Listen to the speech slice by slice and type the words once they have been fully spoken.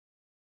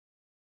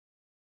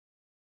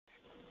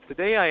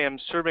Today I am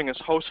serving as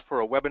host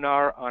for a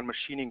webinar on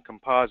machining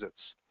composites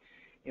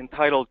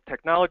entitled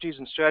Technologies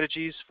and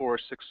Strategies for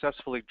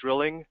Successfully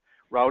Drilling,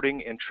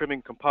 Routing, and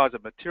Trimming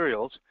Composite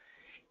Materials.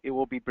 It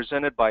will be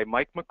presented by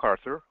Mike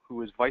MacArthur,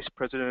 who is Vice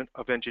President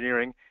of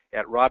Engineering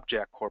at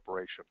Robjack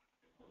Corporation.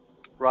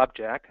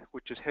 Robjack,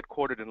 which is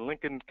headquartered in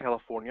Lincoln,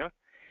 California,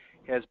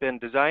 has been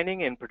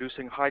designing and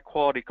producing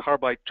high-quality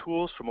carbide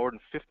tools for more than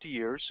 50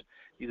 years.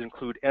 These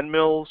include end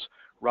mills,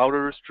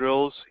 routers,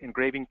 drills,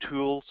 engraving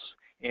tools,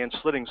 and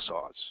slitting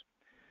saws.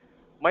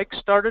 Mike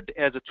started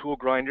as a tool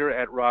grinder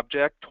at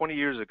Robjack 20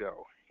 years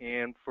ago,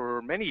 and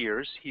for many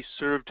years he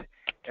served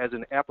as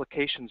an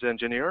applications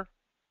engineer.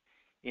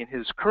 In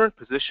his current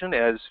position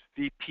as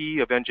VP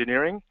of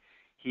Engineering,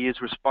 he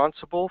is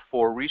responsible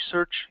for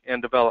research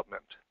and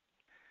development.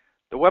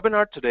 The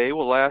webinar today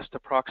will last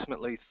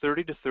approximately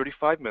 30 to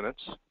 35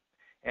 minutes.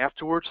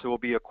 Afterwards, there will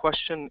be a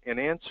question and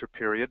answer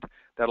period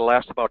that will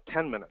last about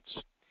 10 minutes.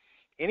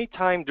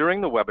 Anytime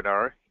during the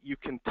webinar, you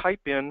can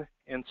type in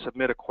and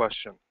submit a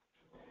question.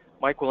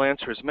 Mike will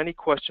answer as many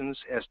questions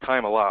as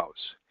time allows.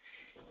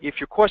 If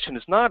your question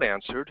is not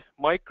answered,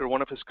 Mike or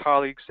one of his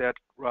colleagues at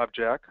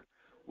Robjack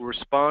will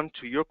respond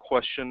to your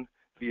question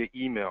via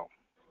email.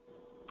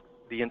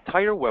 The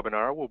entire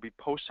webinar will be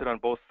posted on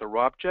both the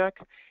Robjack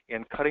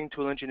and Cutting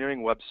Tool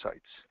Engineering websites.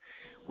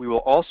 We will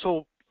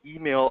also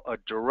email a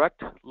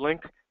direct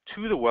link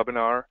to the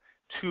webinar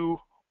to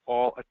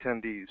all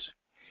attendees.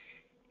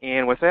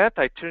 And with that,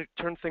 I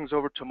turn things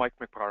over to Mike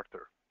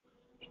MacArthur.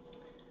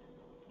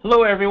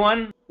 Hello,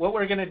 everyone. What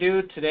we're going to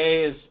do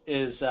today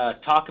is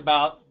talk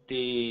about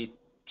the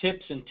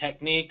tips and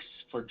techniques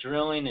for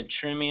drilling and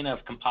trimming of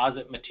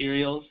composite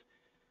materials.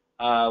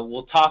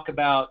 We'll talk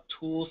about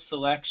tool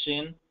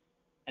selection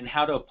and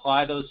how to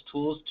apply those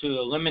tools to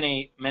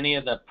eliminate many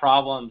of the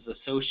problems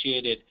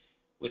associated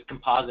with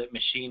composite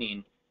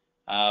machining,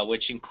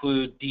 which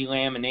include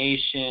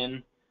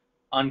delamination,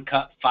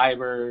 uncut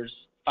fibers,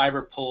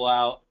 fiber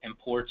pullout, and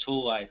poor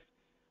tool life.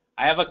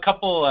 I have a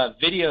couple of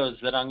videos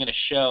that I'm going to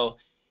show,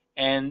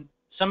 and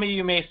some of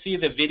you may see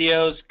the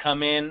videos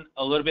come in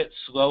a little bit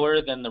slower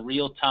than the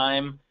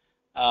real-time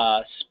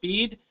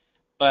speed,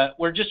 but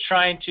we're just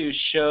trying to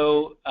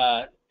show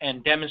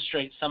and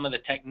demonstrate some of the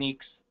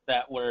techniques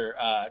that we're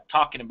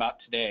talking about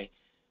today.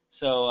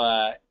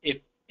 So if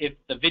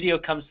the video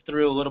comes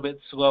through a little bit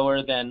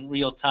slower than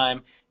real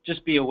time,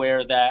 just be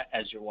aware of that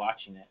as you're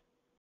watching it.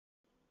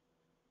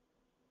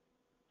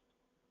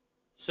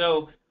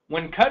 So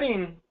when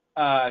cutting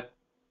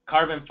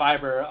carbon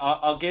fiber,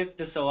 I'll get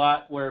this a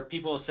lot where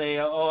people say,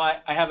 oh,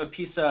 I have a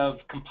piece of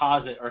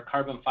composite or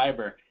carbon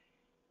fiber,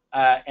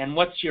 and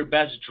what's your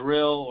best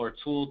drill or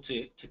tool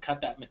to cut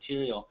that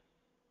material?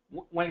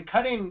 When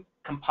cutting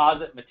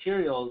composite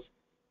materials,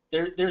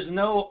 there's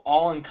no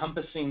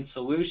all-encompassing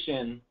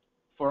solution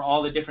for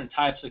all the different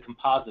types of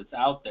composites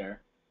out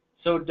there.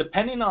 So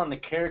depending on the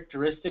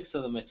characteristics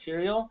of the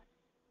material,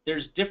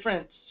 there's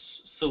different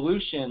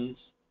solutions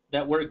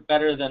that work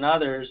better than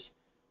others,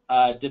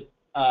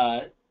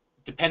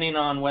 depending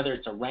on whether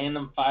it's a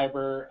random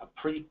fiber, a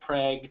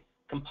pre-preg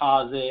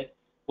composite,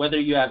 whether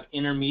you have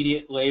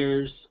intermediate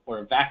layers or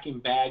a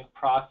vacuum bag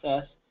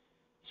process.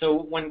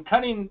 So when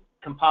cutting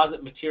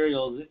composite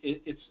materials,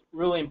 it's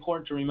really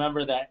important to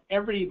remember that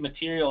every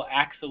material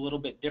acts a little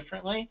bit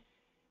differently,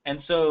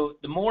 and so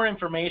the more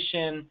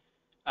information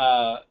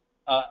a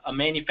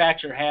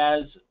manufacturer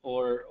has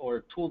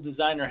or tool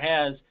designer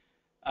has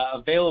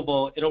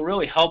available, it'll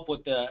really help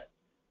with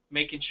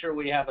making sure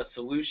we have a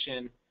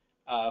solution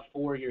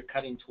for your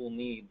cutting tool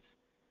needs.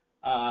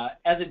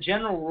 As a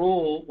general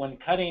rule, when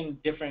cutting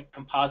different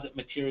composite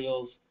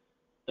materials,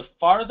 the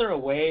farther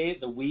away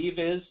the weave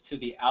is to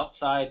the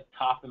outside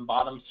top and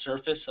bottom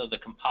surface of the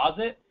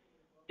composite,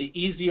 the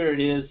easier it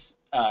is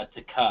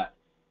to cut.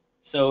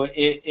 So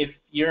if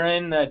you're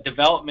in the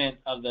development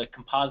of the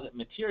composite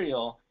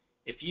material,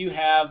 if you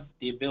have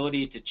the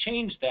ability to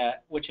change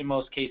that, which in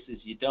most cases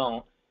you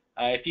don't,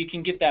 if you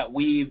can get that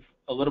weave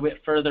a little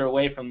bit further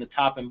away from the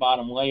top and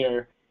bottom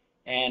layer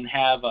and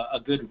have a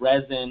good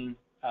resin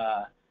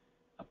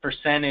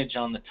percentage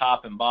on the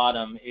top and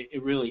bottom,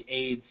 it really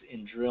aids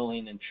in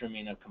drilling and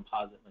trimming of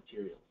composite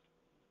materials.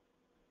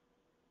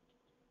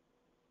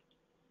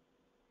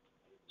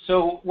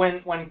 So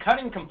when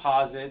cutting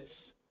composites,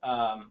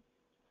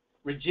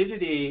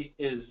 rigidity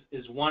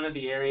is one of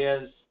the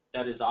areas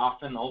that is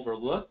often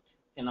overlooked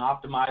in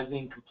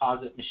optimizing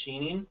composite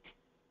machining.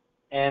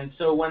 And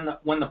so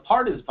when the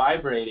part is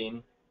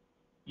vibrating,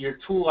 your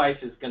tool life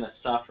is going to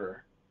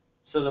suffer.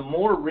 So the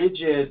more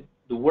rigid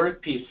the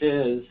workpiece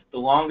is, the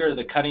longer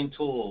the cutting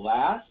tool will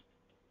last,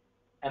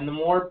 and the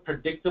more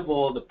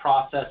predictable the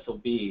process will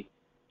be.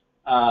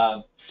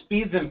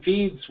 Speeds and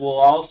feeds will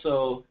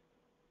also,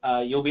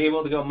 you'll be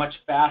able to go much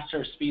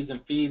faster speeds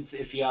and feeds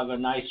if you have a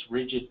nice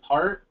rigid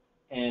part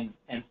and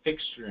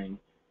fixturing.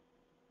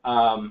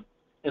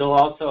 It'll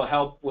also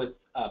help with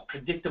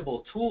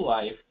predictable tool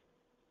life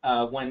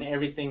when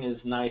everything is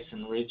nice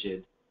and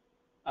rigid.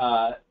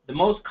 The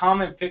most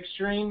common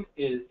fixturing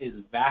is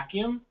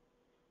vacuum.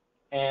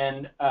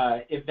 And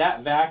if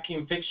that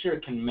vacuum fixture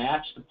can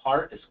match the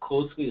part as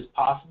closely as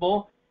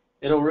possible,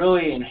 it'll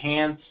really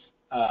enhance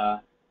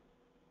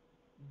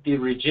the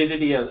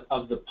rigidity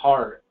of the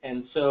part.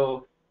 And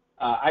so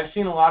I've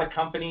seen a lot of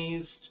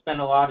companies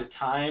spend a lot of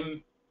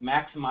time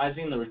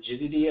maximizing the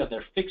rigidity of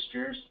their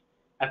fixtures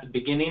at the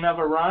beginning of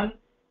a run,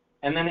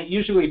 and then it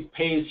usually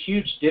pays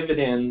huge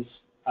dividends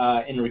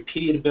in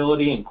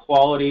repeatability and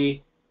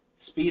quality,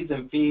 speeds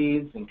and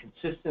feeds, and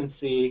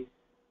consistency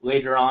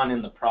later on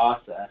in the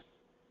process.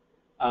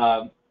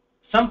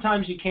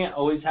 Sometimes you can't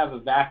always have a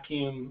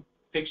vacuum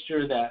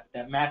fixture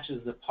that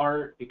matches the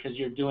part because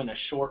you're doing a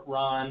short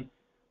run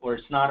or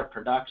it's not a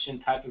production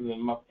type of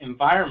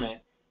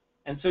environment.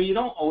 And so you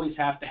don't always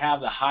have to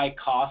have the high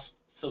cost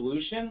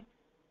solution.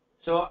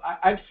 So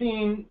I've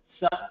seen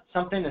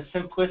something as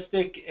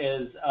simplistic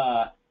as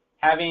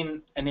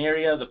having an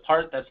area of the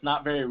part that's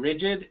not very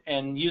rigid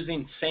and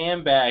using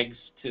sandbags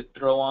to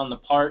throw on the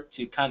part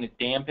to kind of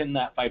dampen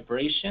that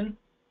vibration,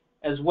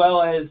 as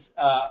well as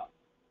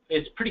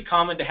it's pretty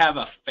common to have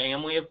a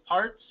family of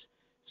parts.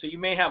 So you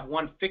may have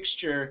one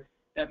fixture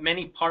that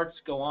many parts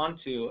go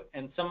onto,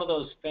 and some of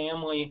those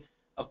family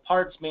of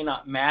parts may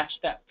not match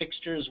that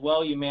fixture as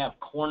well. You may have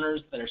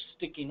corners that are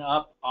sticking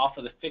up off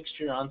of the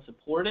fixture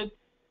unsupported.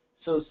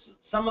 So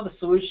some of the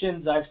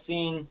solutions I've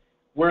seen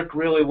work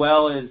really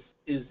well is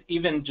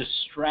even just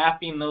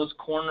strapping those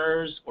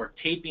corners or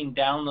taping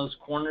down those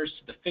corners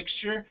to the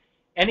fixture.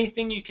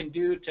 Anything you can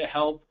do to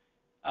help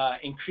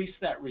increase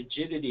that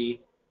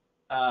rigidity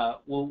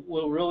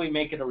will really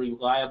make it a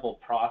reliable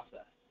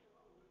process.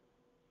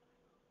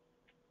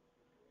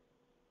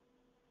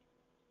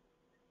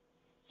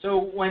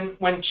 So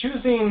when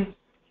choosing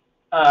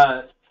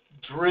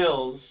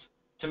drills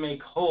to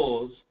make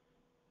holes,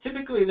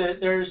 typically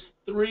there's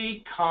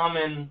three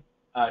common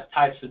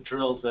types of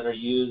drills that are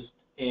used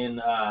in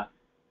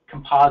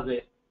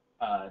composite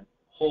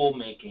hole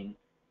making.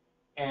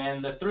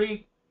 And the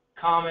three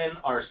common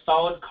are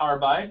solid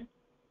carbide,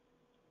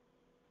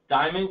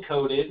 diamond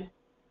coated,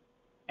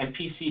 and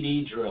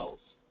PCD drills.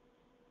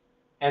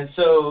 And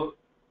so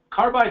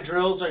carbide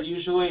drills are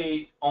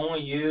usually only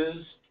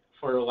used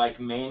for like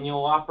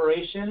manual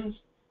operations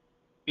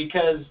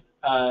because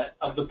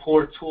of the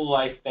poor tool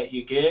life that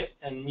you get,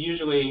 and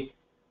usually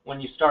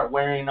when you start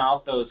wearing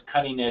out those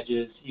cutting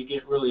edges, you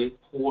get really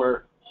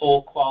poor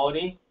hole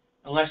quality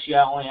unless you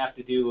only have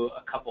to do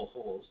a couple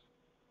holes.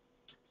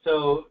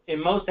 So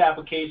in most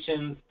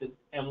applications,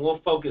 and we'll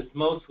focus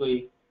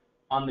mostly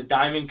on the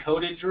diamond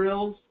coated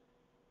drills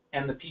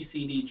and the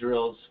PCD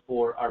drills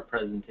for our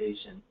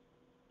presentation.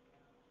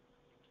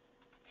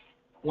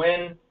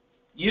 When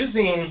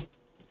using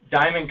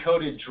diamond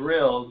coated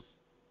drills,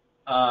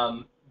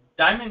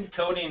 diamond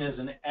coating is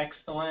an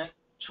excellent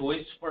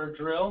choice for a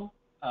drill.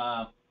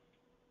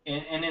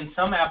 And in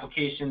some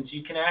applications,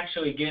 you can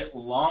actually get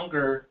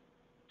longer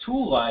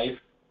tool life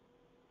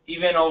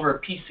even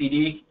over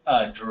PCD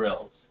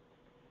drills.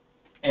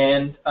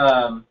 And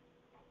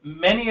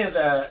many of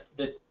the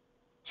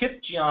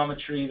tip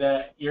geometry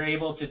that you're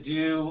able to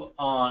do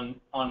on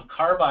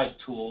carbide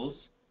tools,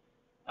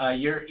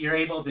 you're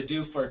able to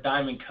do for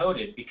diamond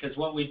coated, because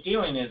what we're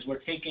doing is we're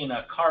taking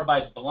a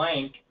carbide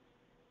blank,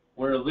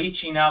 we're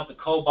leaching out the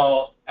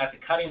cobalt at the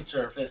cutting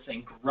surface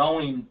and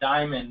growing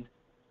diamond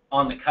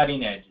on the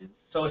cutting edges.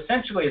 So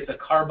essentially it's a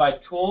carbide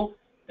tool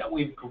that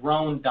we've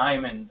grown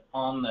diamond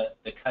on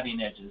the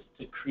cutting edges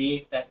to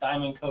create that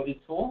diamond coated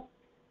tool.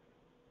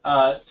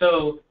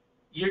 So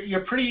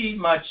you're pretty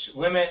much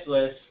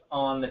limitless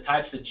on the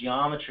types of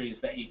geometries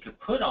that you could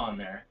put on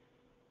there.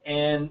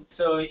 And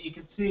so you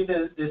can see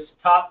this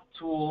top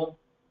tool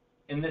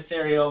in this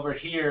area over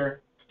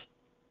here,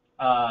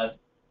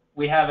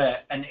 we have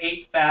an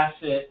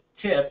 8-facet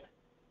tip,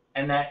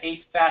 and that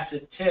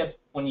 8-facet tip,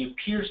 when you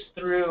pierce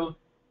through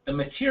the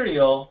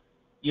material,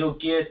 you'll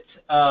get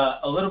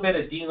a little bit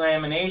of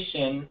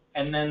delamination,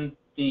 and then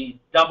the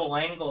double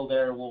angle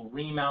there will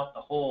ream out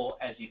the hole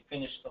as you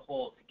finish the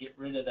hole to get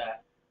rid of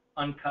that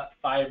uncut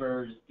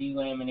fibers,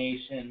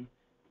 delamination.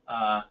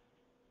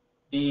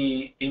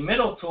 The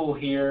middle tool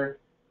here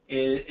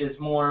is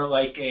more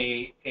like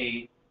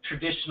a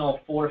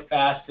traditional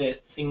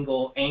 4-facet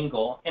single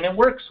angle, and it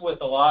works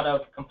with a lot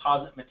of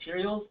composite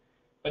materials,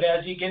 but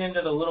as you get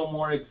into the little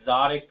more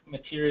exotic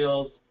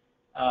materials,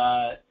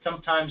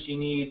 sometimes you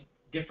need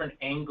different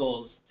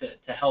angles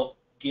to help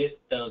get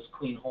those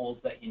clean holes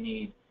that you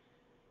need.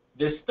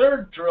 This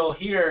third drill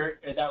here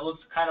that looks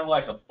kind of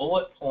like a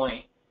bullet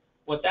point,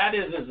 what that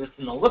is it's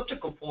an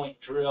elliptical point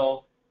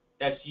drill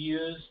that's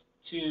used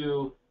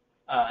to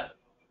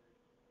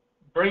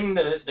bring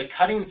the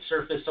cutting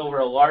surface over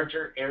a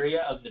larger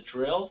area of the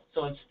drill.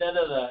 So instead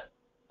of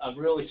a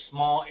really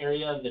small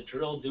area of the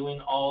drill doing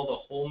all the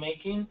hole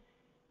making,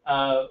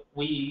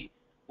 we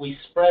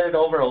spread it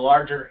over a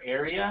larger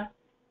area,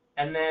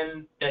 and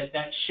then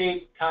that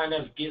shape kind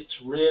of gets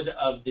rid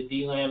of the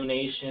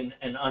delamination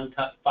and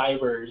uncut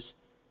fibers.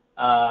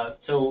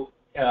 So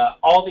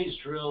all these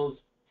drills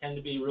tend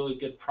to be really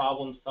good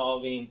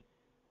problem-solving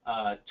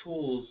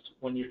tools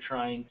when you're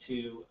trying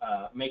to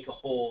make a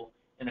hole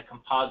in a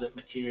composite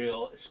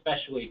material,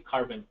 especially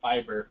carbon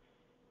fiber,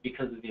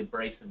 because of the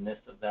abrasiveness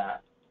of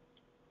that.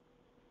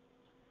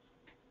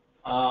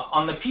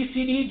 On the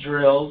PCD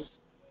drills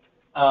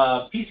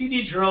are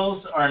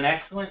an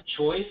excellent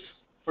choice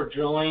for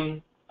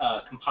drilling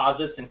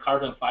composites and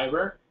carbon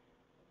fiber.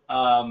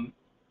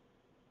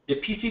 The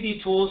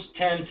PCD tools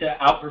tend to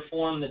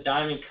outperform the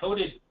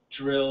diamond-coated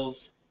drills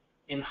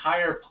in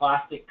higher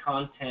plastic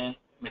content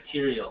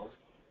materials.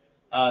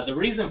 The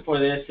reason for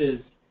this is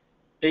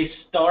they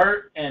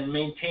start and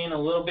maintain a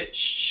little bit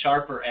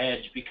sharper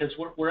edge because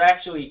we're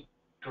actually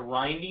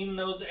grinding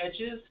those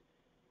edges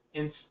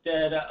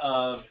instead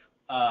of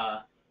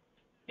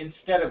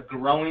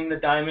growing the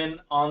diamond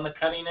on the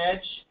cutting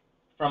edge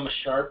from a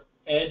sharp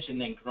edge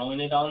and then growing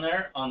it on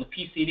there. On the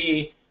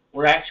PCD,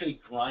 we're actually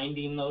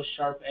grinding those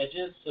sharp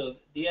edges, so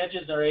the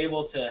edges are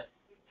able to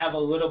have a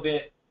little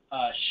bit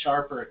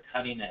sharper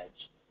cutting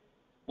edge.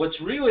 What's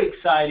really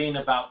exciting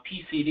about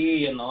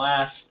PCD in the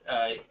last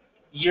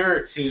year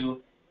or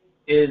two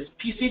is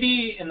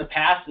PCD in the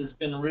past has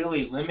been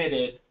really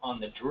limited on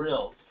the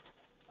drills.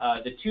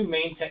 The two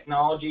main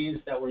technologies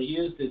that were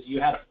used is you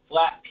had a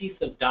flat piece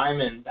of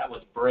diamond that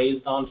was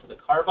brazed onto the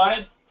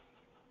carbide,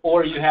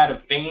 or you had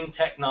a vein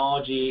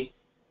technology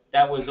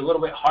that was a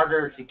little bit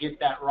harder to get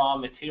that raw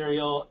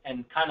material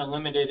and kind of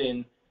limited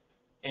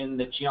in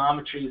the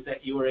geometries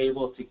that you were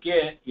able to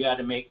get. You had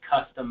to make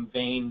custom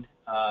veined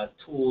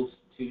tools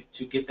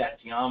to get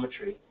that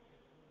geometry.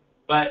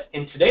 But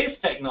in today's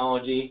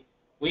technology,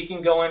 we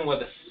can go in with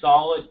a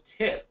solid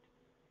tip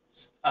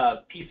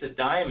piece of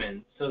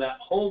diamond, so that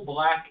whole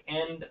black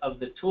end of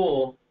the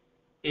tool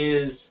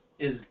is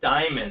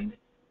diamond.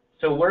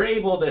 So we're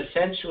able to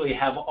essentially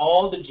have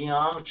all the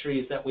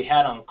geometries that we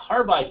had on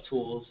carbide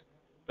tools,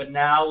 but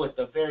now with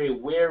a very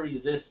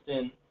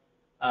wear-resistant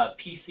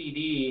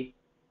PCD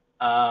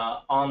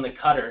on the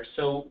cutter.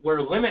 So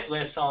we're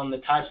limitless on the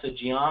types of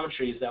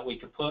geometries that we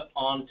could put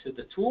onto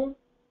the tool.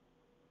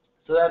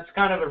 So that's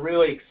kind of a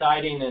really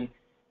exciting, and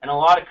a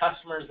lot of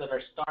customers that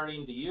are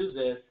starting to use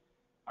this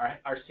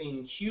are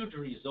seeing huge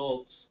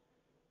results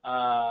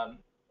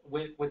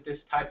with this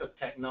type of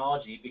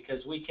technology,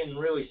 because we can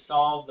really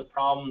solve the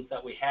problems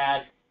that we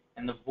had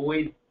and the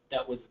void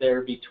that was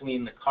there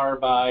between the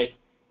carbide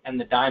and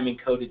the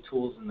diamond-coated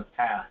tools in the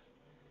past.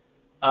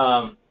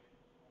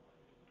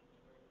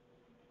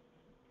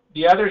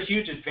 The other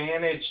huge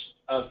advantage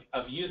of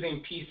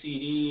using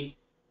PCD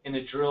in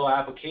a drill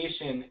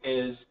application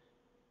is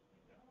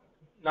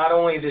not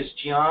only this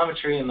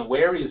geometry and the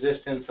wear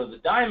resistance of the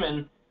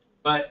diamond,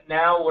 but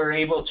now we're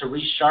able to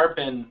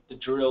resharpen the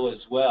drill as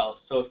well.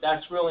 So if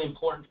that's really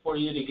important for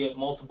you to get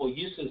multiple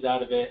uses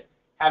out of it,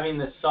 having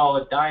this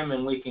solid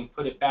diamond, we can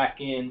put it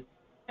back in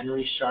and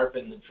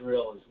resharpen the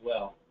drill as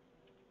well.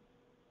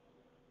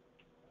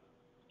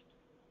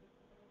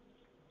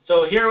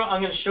 So here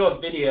I'm going to show a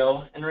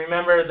video, and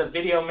remember the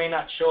video may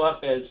not show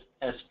up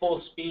as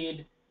full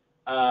speed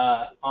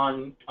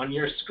on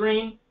your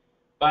screen,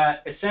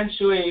 but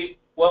essentially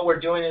what we're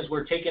doing is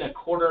we're taking a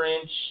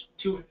 1/4 inch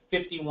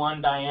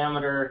 251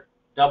 diameter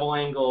double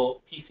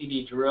angle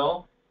PCD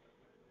drill.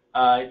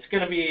 It's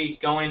going to be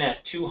going at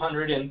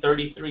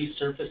 233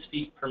 surface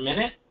feet per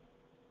minute,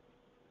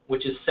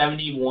 which is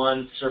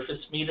 71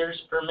 surface meters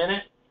per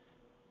minute.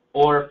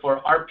 Or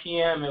for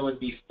RPM, it would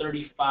be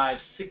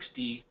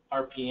 3560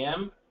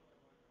 RPM,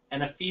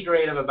 and a feed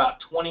rate of about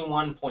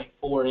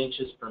 21.4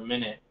 inches per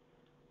minute,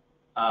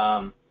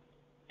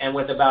 and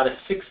with about a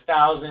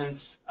 6,000th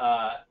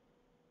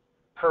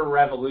per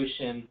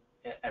revolution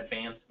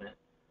advancement.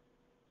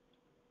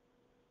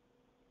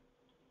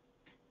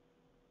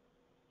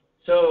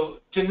 So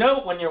to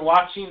note when you're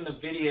watching the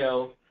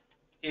video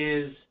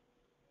is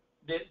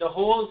the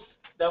holes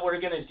that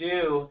we're going to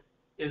do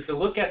is to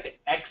look at the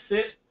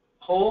exit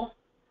hole.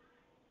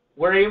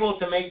 We're able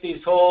to make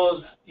these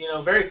holes,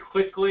 very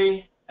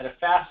quickly at a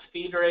fast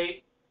feed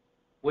rate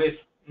with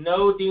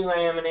no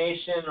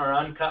delamination or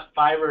uncut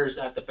fibers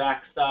at the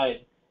back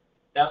side.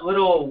 That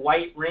little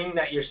white ring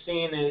that you're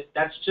seeing,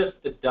 that's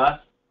just the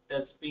dust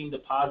that's being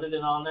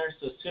deposited on there.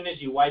 So as soon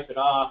as you wipe it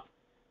off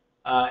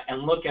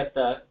and look at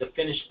the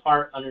finished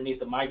part underneath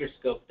the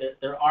microscope,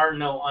 there are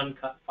no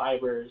uncut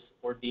fibers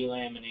or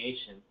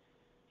delamination.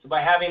 So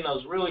by having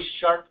those really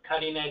sharp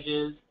cutting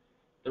edges,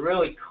 the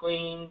really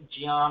clean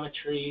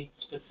geometry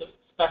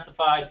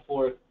specified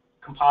for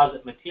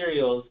composite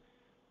materials,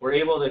 we're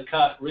able to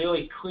cut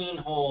really clean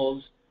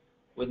holes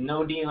with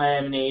no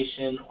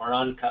delamination or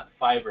uncut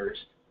fibers.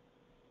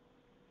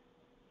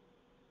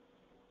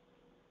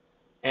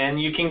 And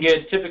you can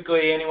get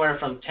typically anywhere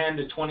from 10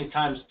 to 20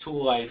 times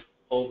tool life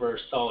over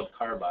solid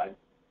carbide.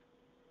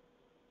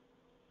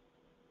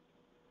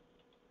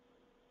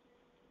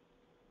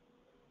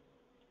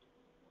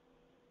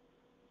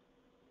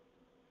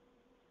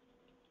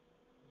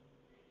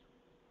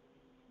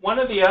 One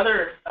of the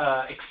other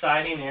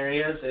exciting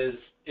areas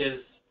is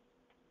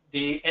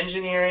the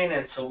engineering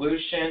and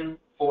solution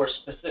for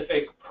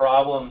specific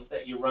problems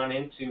that you run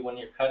into when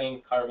you're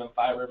cutting carbon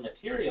fiber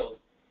materials.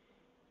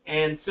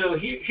 And so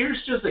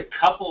here's just a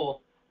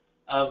couple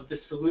of the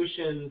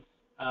solutions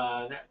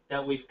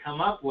that we've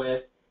come up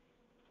with,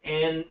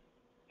 and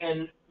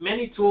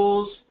many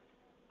tools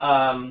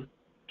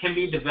can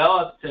be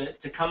developed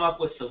to come up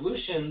with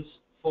solutions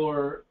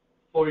for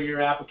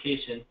your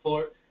application.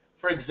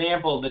 For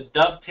example, the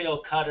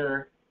dovetail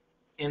cutter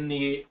in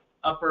the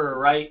upper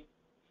right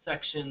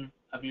section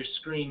of your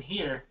screen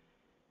here,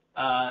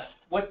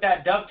 what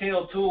that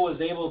dovetail tool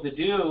is able to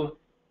do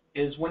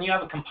is when you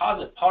have a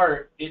composite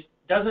part, it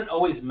doesn't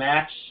always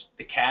match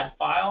the CAD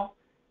file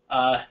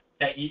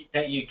that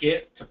you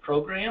get to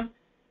program.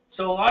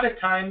 So a lot of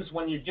times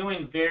when you're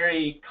doing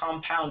very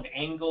compound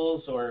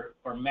angles or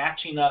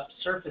matching up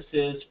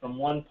surfaces from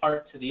one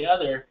part to the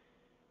other,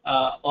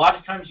 a lot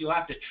of times you'll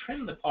have to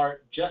trim the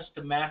part just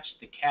to match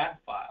the CAD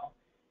file.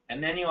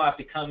 And then you'll have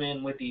to come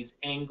in with these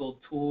angled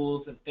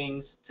tools and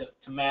things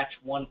to match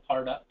one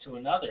part up to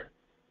another.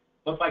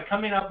 But by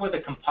coming up with a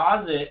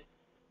composite,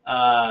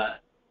 a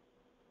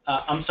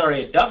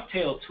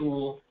dovetail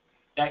tool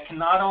that can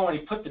not only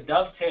put the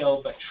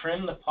dovetail but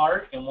trim the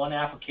part in one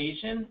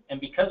application, and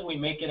because we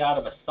make it out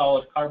of a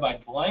solid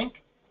carbide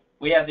blank,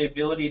 we have the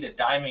ability to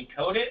diamond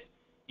coat it.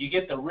 You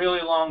get the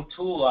really long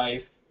tool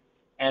life,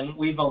 and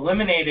we've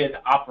eliminated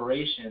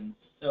operations.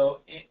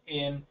 So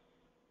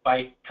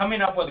by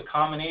coming up with a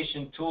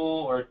combination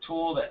tool or a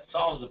tool that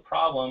solves the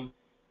problem,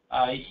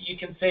 you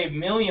can save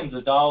millions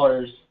of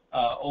dollars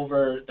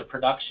over the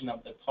production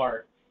of the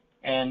part.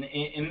 And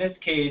in this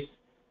case,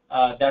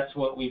 that's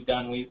what we've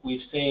done.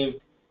 We've saved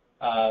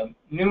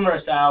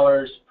numerous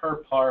hours per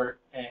part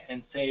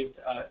and saved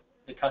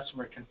the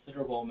customer a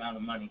considerable amount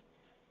of money.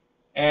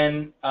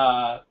 And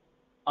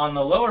on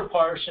the lower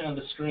portion of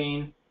the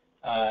screen,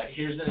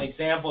 here's an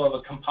example of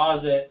a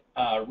composite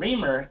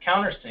reamer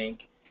countersink.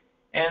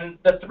 And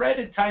the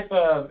threaded type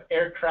of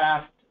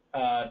aircraft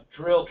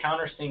drill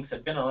countersinks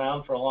have been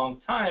around for a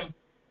long time.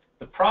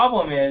 The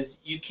problem is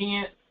you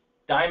can't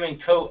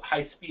diamond coat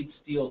high-speed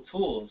steel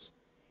tools.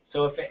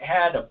 So if it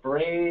had a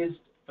brazed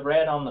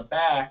thread on the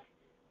back,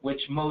 which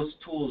most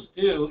tools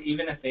do,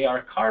 even if they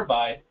are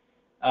carbide,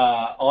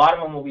 a lot of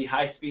them will be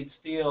high-speed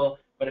steel,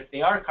 but if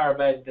they are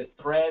carbide, the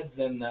threads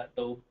and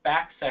the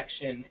back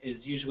section is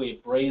usually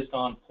a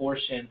brazed-on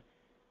portion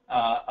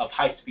of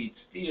high-speed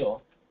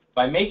steel.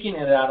 By making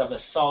it out of a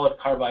solid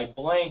carbide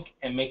blank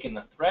and making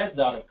the threads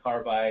out of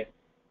carbide,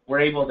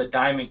 we're able to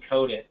diamond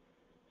coat it.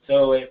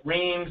 So it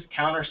reams,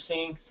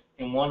 countersinks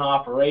in one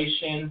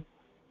operation,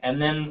 and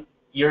then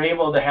you're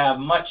able to have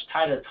much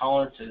tighter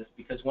tolerances,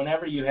 because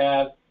whenever you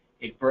have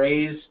a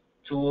brazed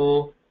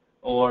tool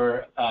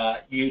or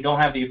you don't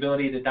have the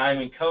ability to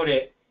diamond coat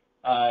it,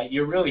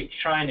 you're really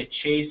trying to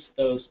chase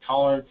those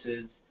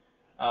tolerances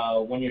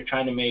when you're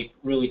trying to make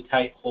really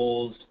tight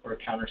holes for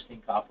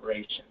countersink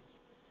operations.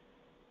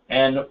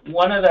 And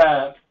one of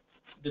the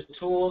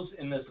tools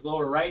in this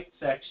lower right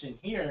section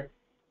here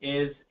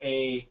is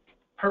a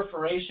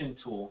perforation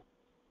tool.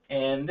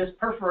 And this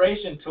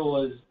perforation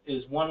tool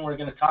is one we're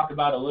going to talk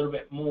about a little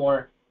bit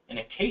more in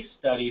a case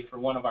study for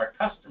one of our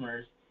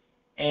customers.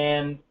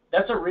 And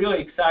that's a really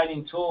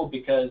exciting tool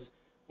because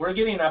we're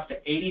getting up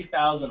to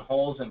 80,000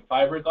 holes in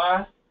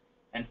fiberglass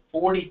and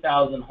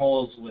 40,000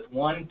 holes with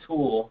one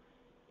tool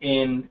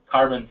in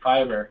carbon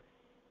fiber.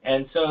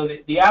 And so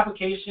the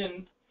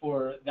application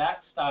for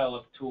that style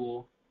of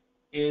tool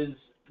is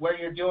where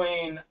you're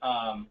doing,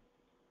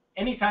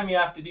 anytime you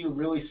have to do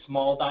really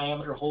small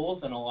diameter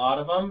holes, and a lot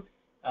of them,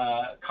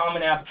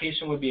 common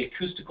application would be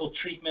acoustical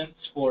treatments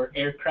for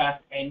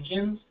aircraft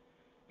engines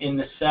in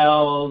the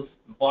cells,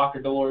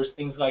 blocker doors,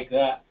 things like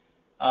that.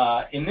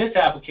 In this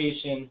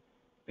application,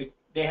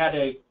 they had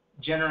to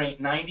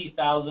generate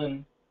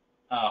 90,000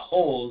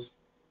 holes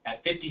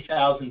at 50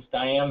 thousandths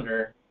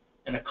diameter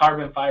in a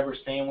carbon fiber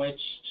sandwich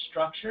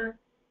structure.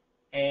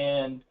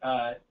 And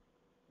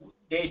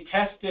they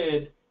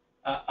tested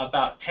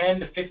about 10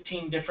 to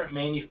 15 different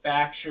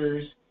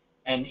manufacturers,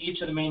 and each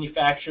of the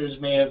manufacturers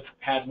may have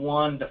had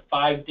 1 to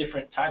 5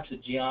 different types of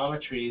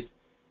geometries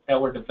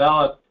that were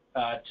developed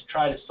to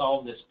try to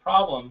solve this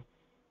problem.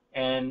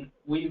 And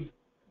we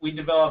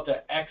developed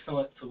an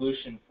excellent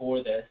solution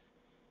for this.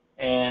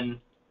 And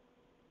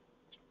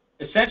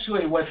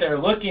essentially what they're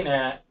looking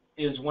at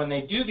is when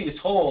they do these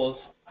holes,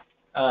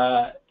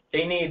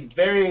 they need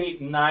very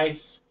nice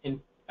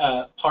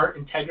part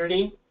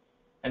integrity,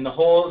 and the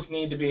holes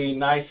need to be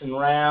nice and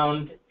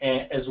round,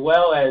 as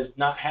well as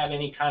not have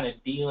any kind of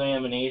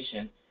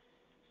delamination.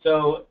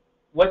 So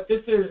what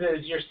this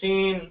is you're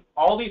seeing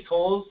all these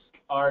holes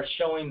are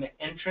showing the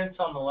entrance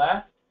on the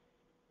left,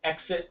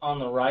 exit on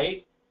the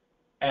right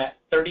at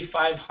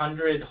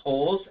 3,500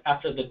 holes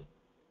after the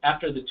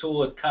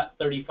tool had cut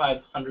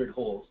 3,500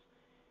 holes.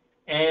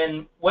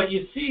 And what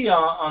you see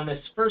on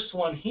this first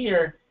one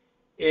here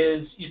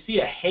is you see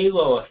a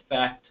halo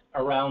effect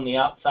around the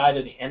outside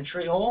of the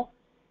entry hole,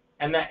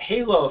 and that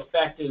halo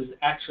effect is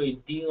actually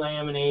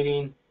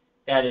delaminating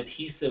that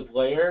adhesive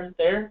layer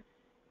there,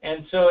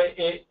 and so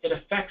it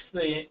affects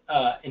the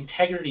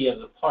integrity of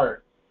the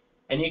part.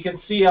 And you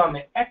can see on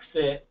the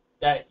exit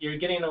that you're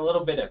getting a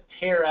little bit of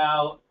tear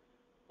out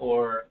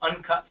or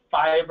uncut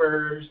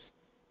fibers,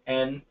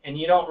 and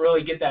you don't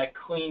really get that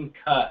clean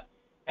cut.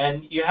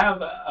 And you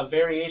have a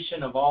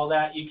variation of all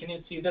that. You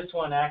can see this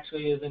one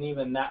actually isn't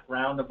even that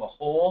round of a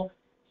hole,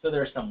 so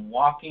there's some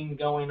walking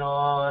going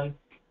on.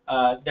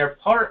 Their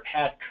part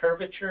had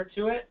curvature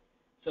to it,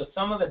 so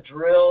some of the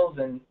drills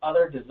and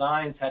other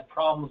designs had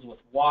problems with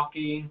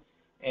walking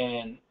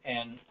and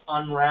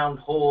unround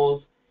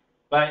holes.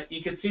 But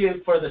you can see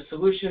for the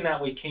solution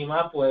that we came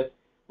up with,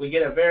 we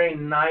get a very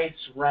nice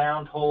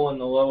round hole in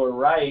the lower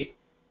right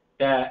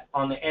that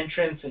on the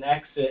entrance and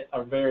exit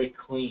are very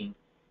clean.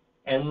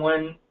 And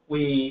when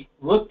we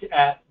looked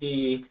at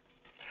the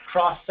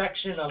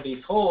cross-section of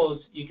these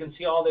holes, you can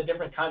see all the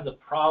different kinds of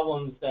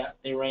problems that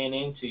they ran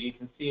into. You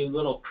can see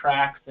little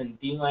cracks and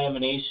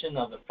delamination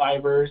of the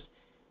fibers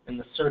in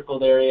the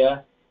circled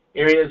area,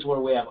 areas where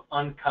we have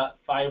uncut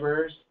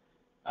fibers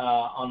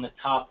on the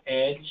top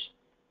edge.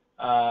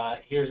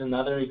 Here's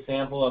another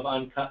example of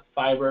uncut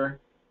fiber.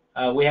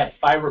 We had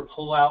fiber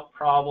pull-out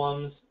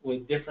problems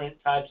with different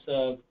types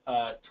of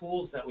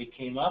tools that we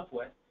came up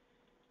with.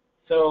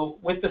 So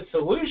with the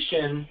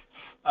solution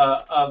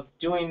of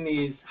doing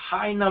these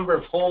high number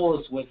of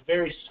holes with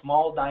very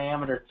small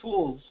diameter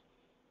tools,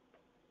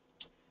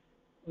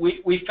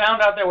 we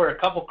found out there were a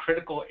couple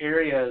critical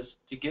areas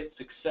to get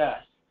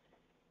success.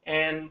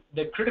 And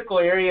the critical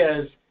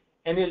areas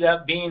ended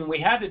up being we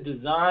had to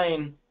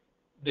design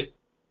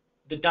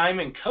the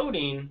diamond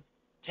coating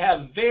to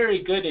have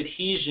very good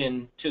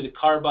adhesion to the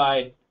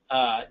carbide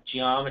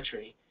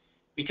geometry.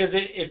 Because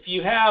if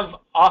you have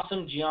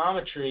awesome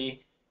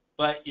geometry,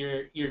 but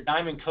your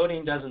diamond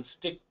coating doesn't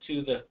stick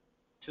to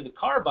the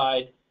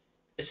carbide,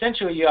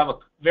 essentially you have a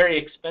very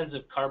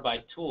expensive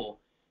carbide tool.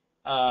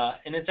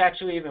 And it's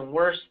actually even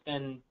worse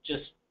than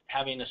just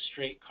having a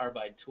straight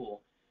carbide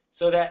tool.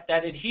 So that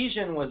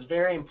adhesion was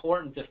very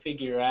important to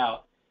figure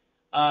out.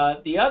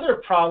 The other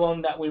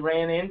problem that we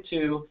ran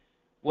into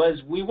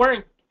was we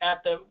weren't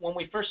when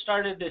we first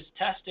started this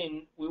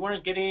testing, we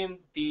weren't getting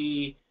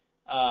the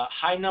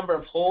high number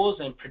of holes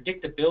and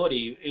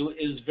predictability. It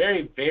was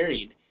very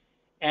varied.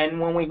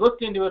 And when we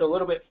looked into it a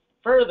little bit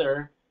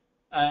further,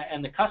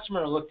 and the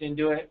customer looked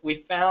into it,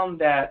 we found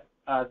that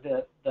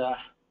the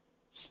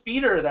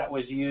speeder that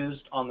was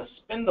used on the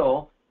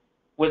spindle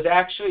was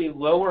actually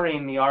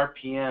lowering the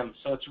RPM.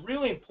 So it's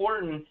really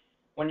important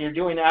when you're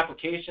doing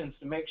applications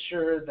to make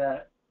sure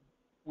that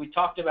we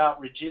talked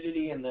about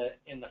rigidity in the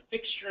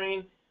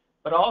fixturing,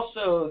 but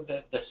also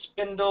the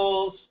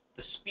spindles,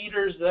 the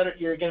speeders that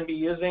you're going to be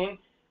using.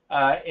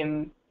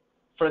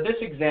 For this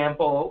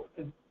example,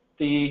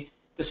 the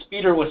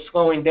speeder was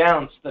slowing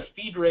down, so the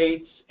feed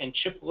rates and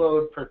chip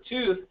load per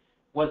tooth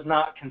was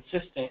not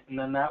consistent, and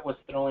then that was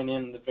throwing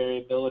in the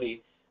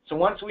variability. So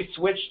once we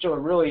switched to a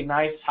really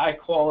nice,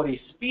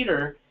 high-quality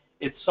speeder,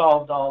 it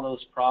solved all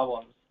those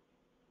problems.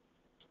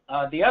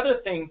 The other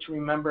thing to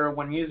remember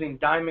when using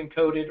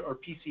diamond-coated or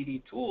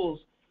PCD tools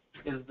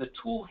is the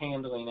tool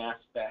handling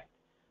aspect.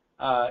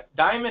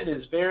 Diamond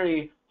is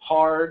very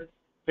hard,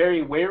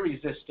 very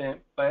wear-resistant,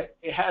 but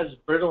it has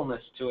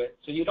brittleness to it.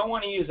 So you don't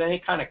want to use any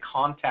kind of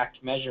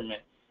contact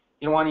measurement.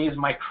 You don't want to use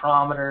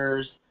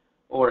micrometers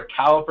or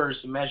calipers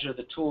to measure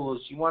the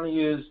tools. You want to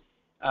use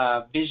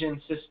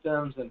vision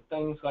systems and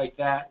things like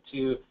that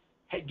to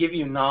give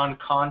you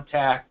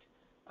non-contact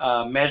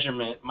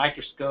measurement,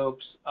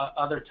 microscopes,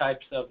 other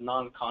types of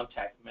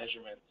non-contact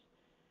measurements.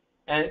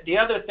 And the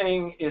other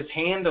thing is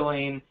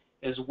handling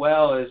as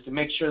well, is to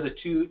make sure the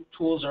two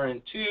tools are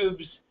in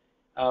tubes,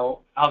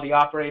 how the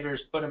operators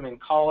put them in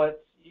collets.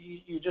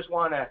 You just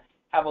want to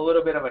have a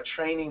little bit of a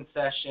training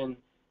session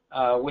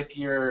with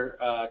your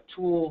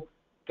tool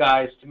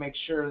guys to make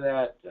sure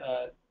that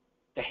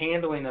the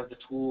handling of the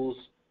tools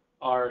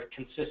are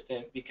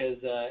consistent, because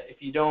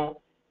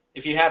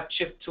if you have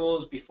chipped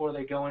tools before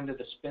they go into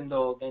the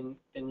spindle, then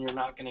you're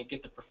not going to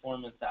get the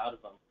performance out of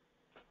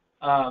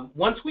them.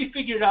 Once we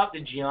figured out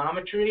the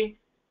geometry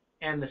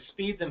and the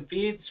speeds and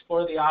feeds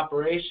for the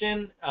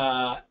operation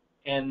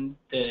and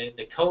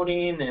the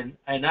coating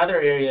and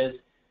other areas,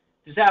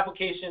 this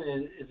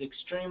application is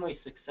extremely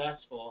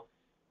successful.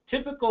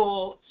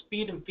 Typical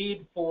speed and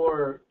feed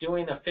for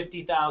doing a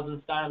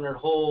 50,000 diameter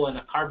hole in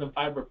a carbon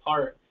fiber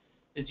part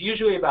is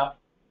usually about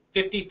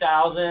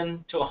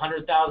 50,000 to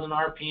 100,000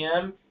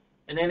 RPM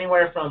and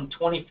anywhere from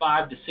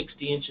 25 to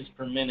 60 inches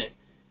per minute.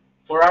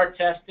 For our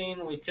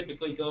testing, we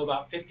typically go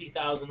about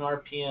 50,000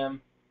 RPM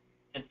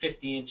and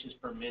 50 inches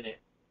per minute.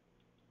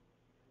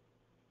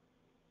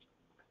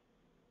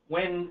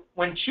 When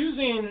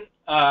choosing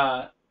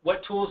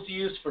what tools to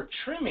use for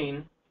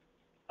trimming,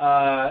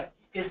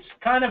 it's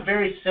kind of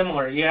very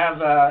similar. You have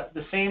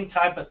the same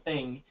type of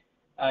thing.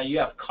 You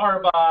have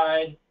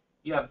carbide,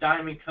 you have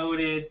diamond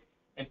coated,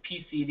 and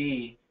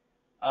PCD.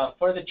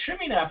 For the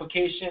trimming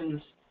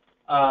applications,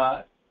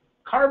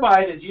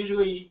 carbide is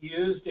usually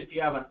used if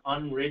you have an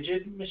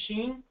unrigid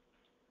machine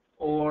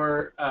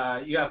or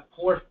you have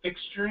poor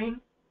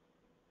fixturing,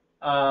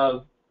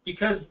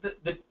 because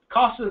the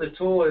cost of the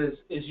tool is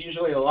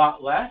usually a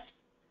lot less.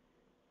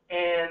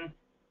 And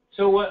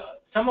so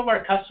some of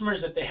our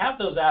customers, if they have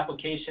those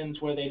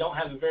applications where they don't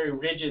have a very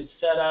rigid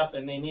setup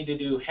and they need to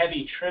do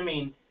heavy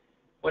trimming,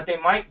 what they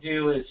might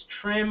do is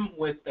trim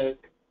with the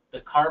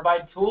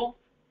Carbide tool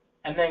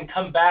and then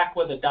come back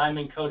with a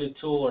diamond-coated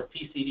tool or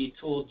PCD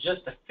tool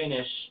just to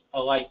finish a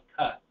light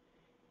cut.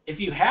 If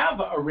you have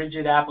a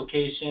rigid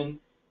application,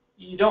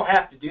 you don't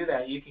have to do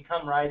that. You can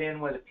come right in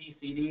with a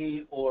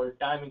PCD or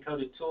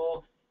diamond-coated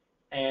tool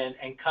and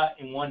cut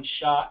in one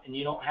shot, and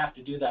you don't have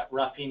to do that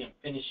roughing and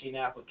finishing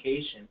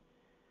application.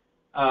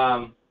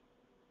 But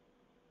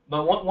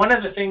one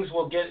of the things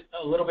we'll get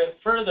a little bit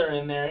further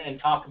in there and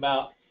talk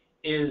about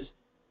is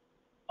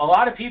a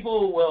lot of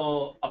people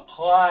will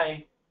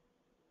apply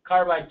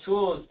Carbide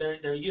tools.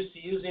 They're used to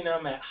using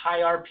them at high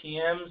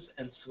RPMs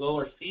and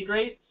slower feed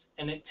rates,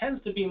 and it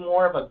tends to be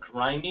more of a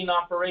grinding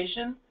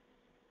operation.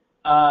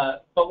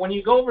 But when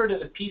you go over to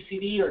the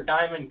PCD or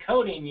diamond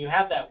coating, you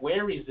have that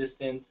wear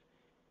resistance,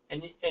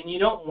 and you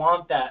don't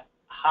want that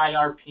high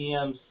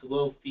RPM,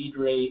 slow feed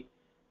rate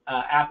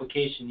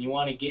application. You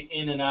want to get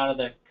in and out of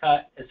the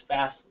cut as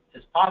fast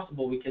as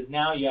possible because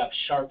now you have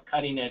sharp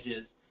cutting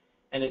edges,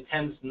 and it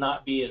tends to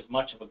not be as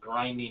much of a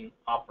grinding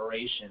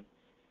operation.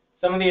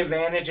 Some of the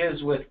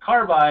advantages with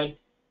Carbide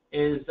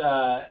is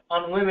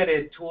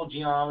unlimited tool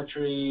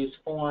geometries,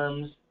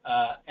 forms,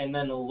 and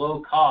then a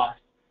low cost.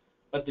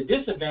 But the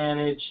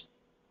disadvantage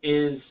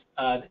is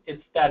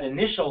it's that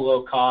initial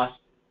low cost,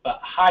 but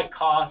high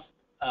cost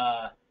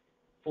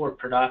for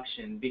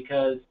production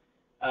because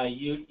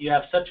you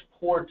have such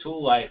poor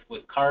tool life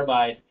with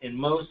Carbide in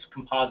most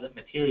composite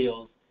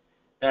materials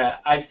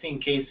that I've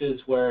seen cases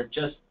where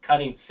just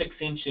cutting 6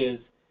 inches,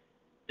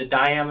 the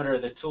diameter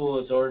of the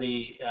tool is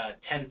already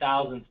 10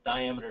 thousandths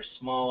diameter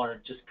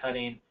smaller, just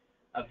cutting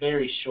a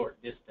very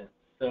short distance.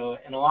 So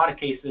in a lot of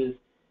cases,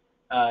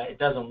 it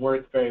doesn't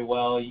work very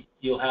well.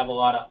 You'll have a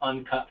lot of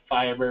uncut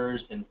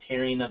fibers and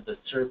tearing of the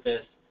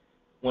surface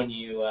when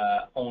you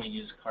only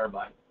use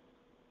Carbide.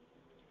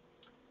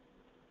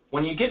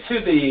 When you get to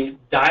the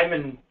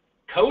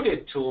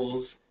diamond-coated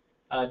tools,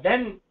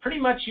 then pretty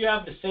much you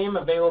have the same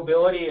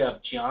availability of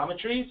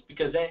geometries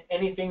because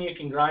anything you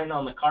can grind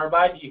on the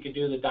Carbide, you can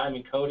do the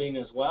diamond coating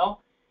as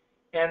well.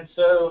 And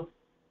so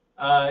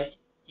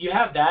you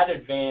have that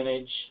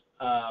advantage.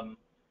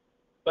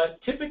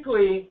 But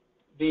typically,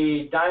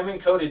 the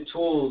diamond-coated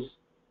tools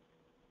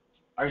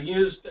are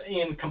used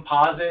in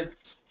composites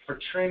for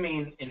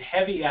trimming in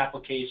heavy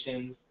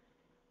applications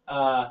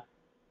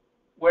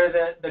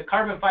where the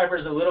carbon fiber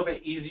is a little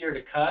bit easier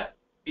to cut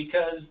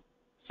because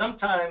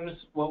sometimes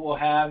what we'll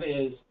have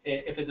is,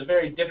 if it's a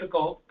very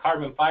difficult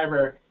carbon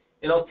fiber,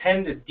 it'll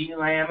tend to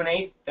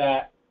delaminate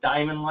that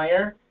diamond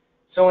layer.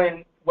 So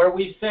where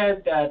we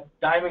said that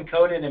diamond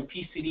coated and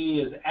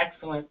PCD is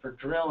excellent for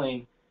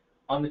drilling,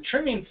 on the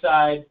trimming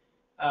side,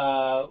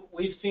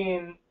 we've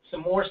seen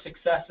some more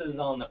successes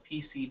on the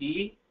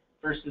PCD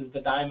versus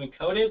the diamond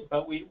coated,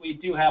 but we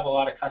do have a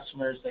lot of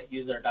customers that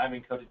use our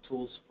diamond coated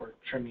tools for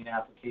trimming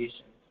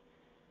applications.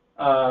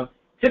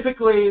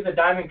 Typically, the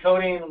diamond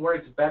coating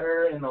works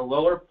better in the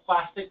lower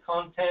plastic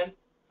content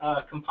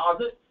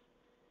composites.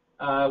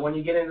 When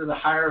you get into the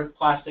higher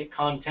plastic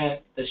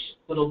content, the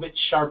little bit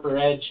sharper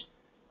edge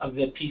of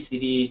the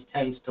PCD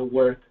tends to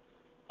work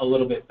a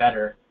little bit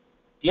better.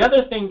 The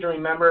other thing to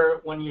remember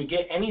when you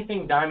get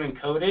anything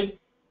diamond coated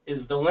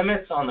is the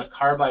limits on the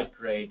Carbide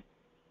grade.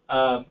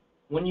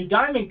 When you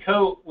diamond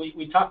coat,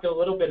 we talked a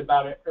little bit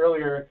about it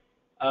earlier,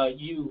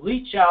 you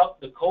leach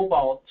out the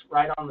cobalt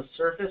right on the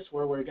surface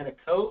where we're going to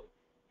coat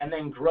and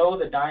then grow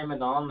the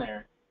diamond on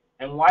there.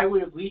 And why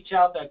we leach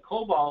out that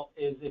cobalt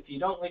is if you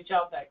don't leach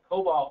out that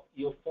cobalt,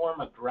 you'll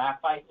form a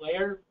graphite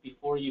layer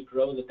before you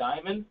grow the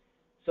diamond.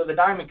 So the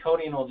diamond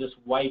coating will just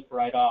wipe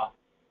right off.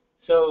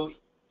 So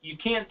you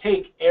can't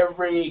take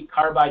every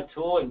Carbide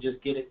tool and just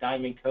get it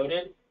diamond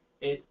coated.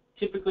 It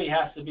typically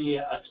has to be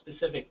a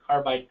specific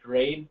Carbide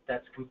grade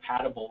that's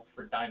compatible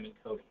for diamond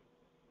coating.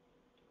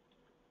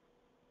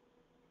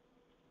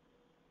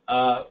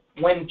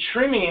 When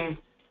trimming,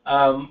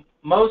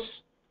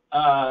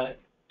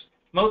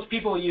 most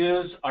people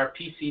use our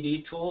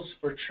PCD tools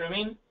for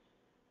trimming.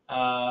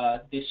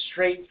 The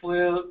straight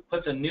flute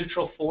puts a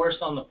neutral force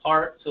on the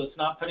part, so it's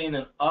not putting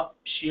an up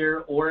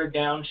shear or a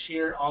down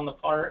shear on the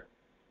part.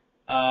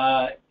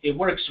 It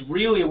works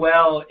really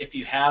well if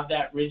you have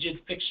that rigid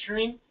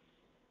fixturing.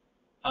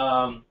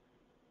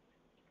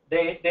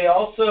 They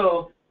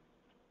also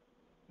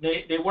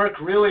work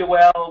really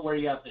well where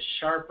you have the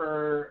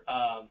sharper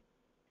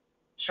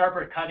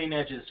cutting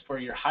edges for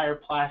your higher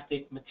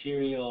plastic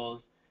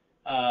materials.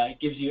 It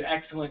gives you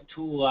excellent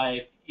tool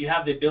life. You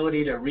have the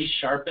ability to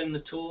resharpen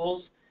the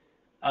tools.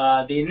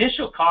 The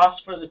initial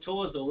cost for the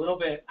tool is a little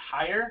bit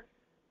higher,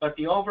 but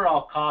the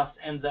overall cost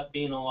ends up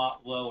being a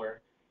lot lower.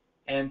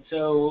 And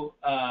so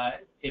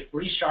if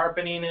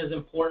resharpening is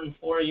important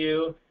for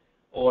you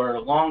or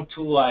long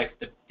tool life,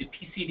 the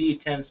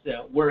PCD tends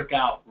to work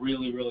out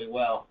really, really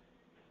well.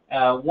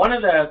 One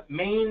of the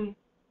main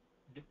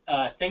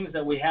things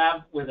that we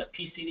have with a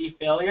PCD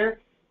failure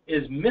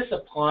is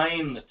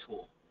misapplying the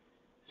tool.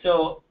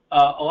 So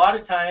a lot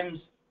of times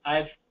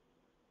I've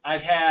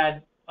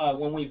had,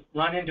 when we've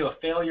run into a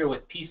failure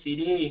with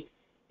PCD,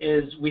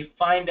 is we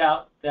find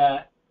out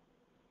that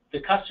the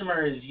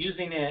customer is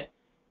using it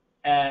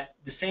at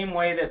the same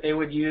way that they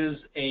would use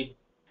a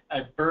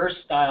burr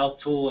style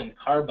tool in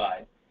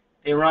Carbide.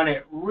 They run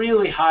at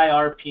really high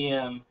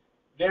RPM,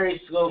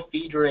 very slow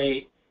feed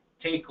rate,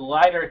 take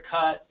lighter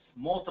cuts,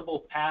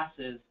 multiple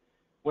passes,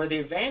 where the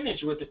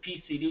advantage with the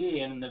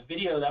PCD and the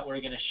video that we're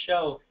going to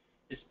show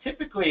is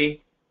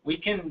typically we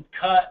can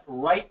cut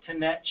right to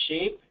net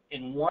shape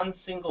in one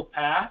single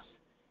pass,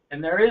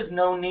 and there is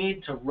no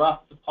need to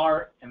rough the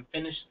part and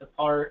finish the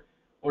part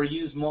or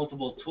use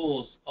multiple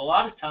tools. A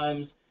lot of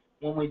times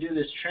when we do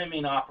this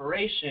trimming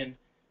operation,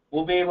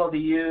 we'll be able to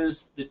use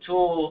the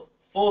tool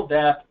full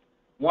depth,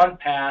 one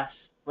pass,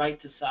 right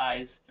to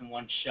size in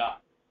one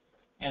shot.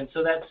 And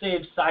so that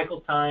saves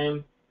cycle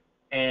time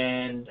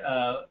and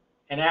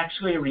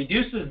actually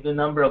reduces the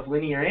number of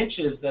linear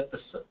inches that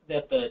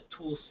the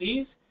tool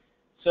sees,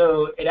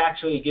 so it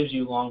actually gives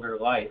you longer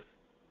life.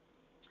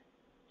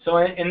 So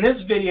in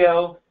this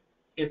video,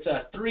 it's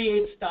a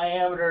 3/8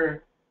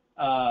 diameter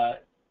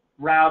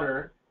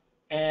router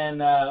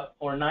and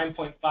or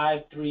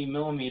 9.53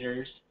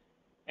 millimeters,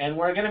 and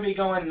we're going to be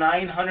going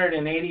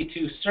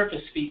 982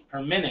 surface feet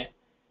per minute,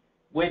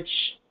 which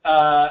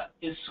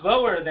is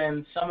slower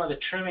than some of the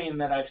trimming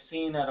that I've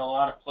seen at a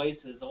lot of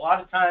places. A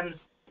lot of times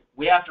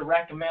we have to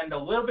recommend a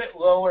little bit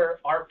lower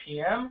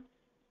RPM,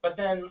 but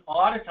then a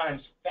lot of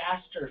times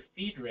faster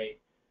feed rate.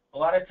 A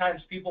lot of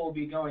times people will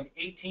be going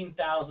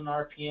 18,000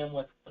 RPM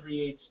with a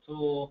 3/8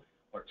 tool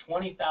or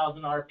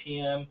 20,000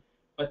 RPM,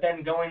 but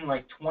then going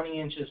like 20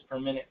 inches per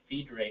minute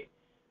feed rate.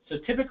 So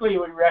typically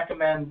we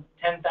recommend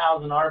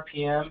 10,000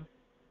 RPM,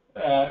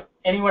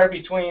 anywhere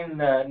between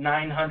the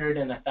 900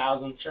 and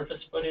 1,000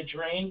 surface footage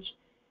range,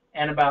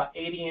 and about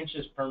 80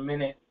 inches per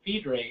minute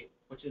feed rate,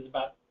 which is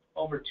about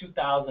over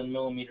 2,000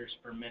 millimeters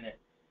per minute.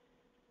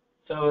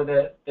 So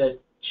the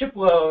chip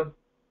load,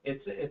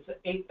 it's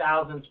 8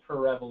 thousandths per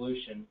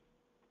revolution.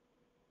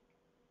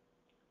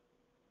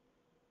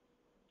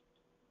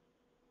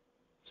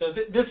 So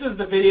this is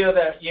the video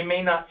that you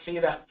may not see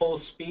that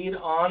full speed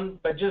on,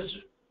 but just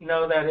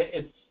know that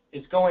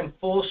it's going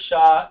full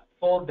shot,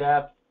 full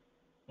depth,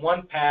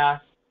 one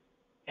pass,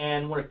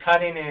 and we're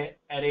cutting it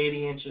at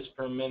 80 inches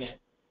per minute.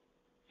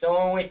 So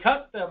when we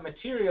cut the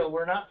material,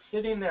 we're not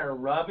sitting there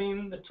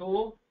rubbing the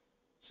tool.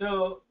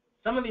 So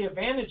some of the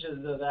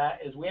advantages of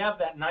that is we have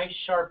that nice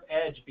sharp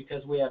edge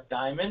because we have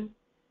diamond.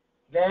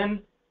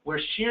 Then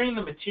we're shearing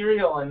the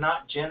material and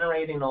not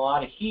generating a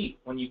lot of heat.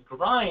 When you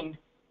grind,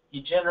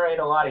 you generate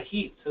a lot of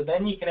heat. So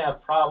then you can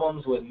have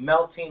problems with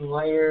melting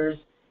layers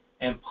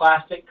and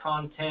plastic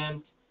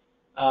content.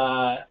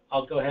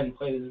 I'll go ahead and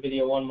play this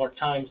video one more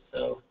time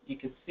so you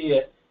can see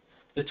it.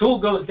 The tool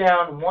goes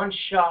down one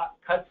shot,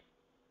 cuts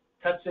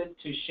it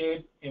to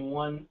shape in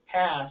one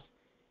pass,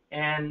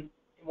 and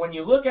when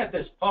you look at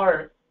this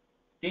part,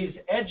 these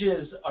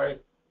edges are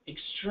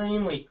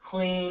extremely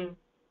clean,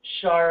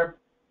 sharp.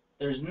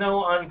 There's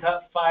no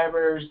uncut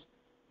fibers,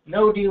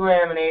 no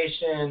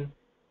delamination,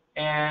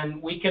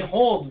 and we can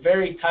hold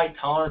very tight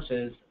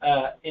tolerances.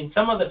 In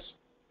some of the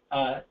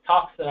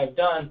talks that I've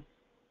done,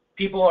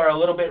 people are a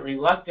little bit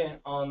reluctant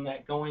on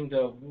that going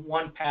to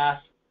one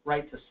pass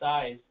right to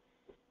size.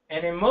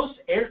 And in most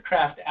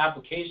aircraft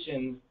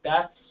applications,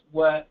 that's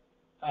what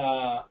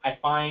I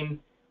find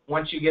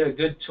once you get a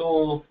good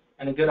tool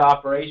and a good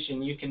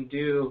operation, you can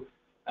do.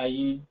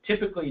 You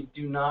typically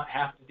do not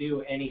have to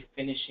do any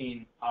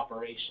finishing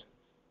operations.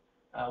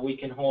 We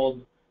can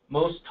hold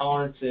most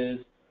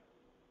tolerances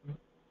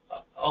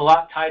a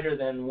lot tighter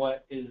than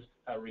what is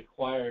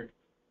required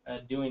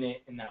doing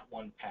it in that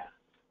one pass.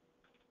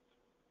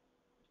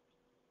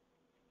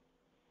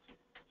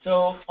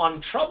 So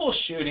on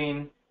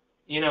troubleshooting,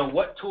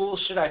 what tools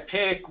should I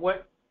pick?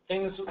 What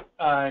things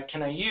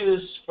can I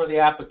use for the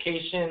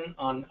application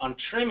on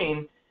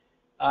trimming?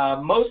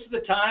 Most of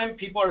the time,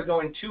 people are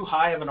going too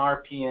high of an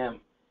RPM.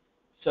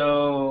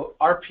 So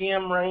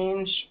RPM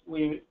range,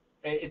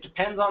 it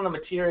depends on the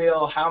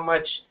material, how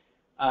much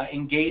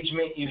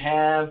engagement you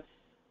have.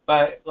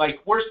 But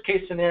like worst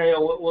case scenario,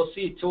 we'll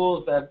see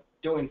tools that are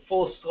doing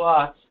full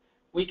slots.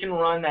 We can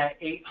run that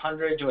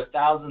 800 to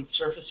 1,000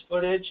 surface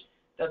footage.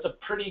 That's a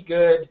pretty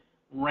good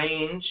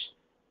range.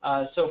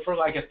 So for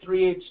like a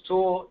 3/8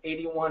 tool,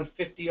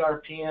 8150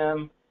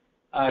 RPM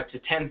to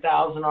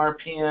 10,000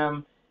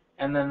 RPM,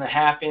 and then the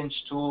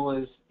 1/2-inch tool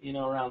is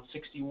around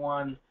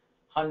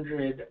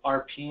 6100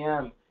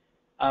 RPM,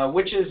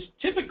 which is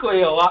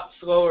typically a lot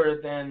slower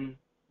than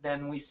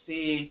we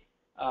see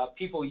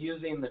people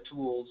using the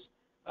tools.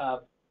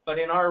 But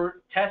in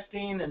our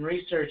testing and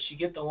research, you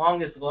get the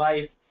longest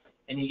life,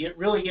 and you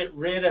really get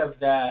rid of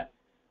that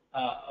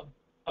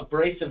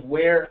abrasive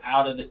wear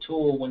out of the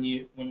tool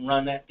when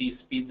run at these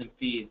speeds and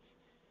feeds.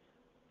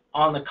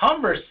 On the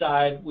converse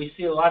side, we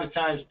see a lot of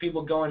times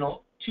people going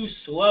too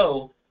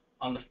slow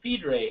on the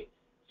feed rate.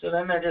 So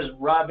then they're just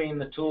rubbing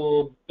the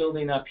tool,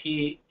 building up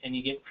heat, and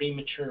you get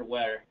premature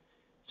wear.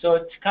 So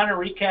to kind of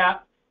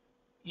recap,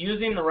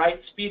 using the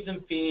right speeds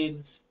and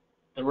feeds,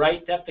 the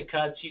right depth of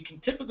cuts, you can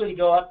typically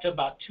go up to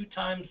about 2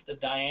 times the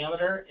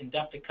diameter in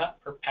depth of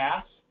cut per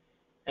pass.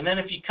 And then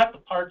if you cut the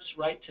parts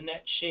right to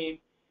net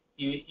shape,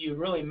 you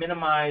really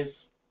minimize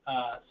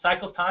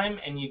cycle time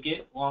and you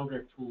get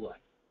longer tool life.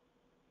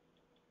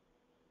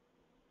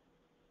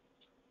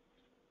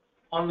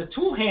 On the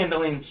tool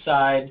handling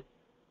side,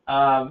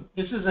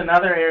 this is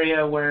another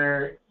area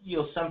where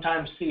you'll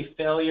sometimes see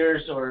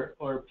failures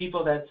or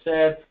people that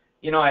said,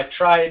 you know, I've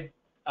tried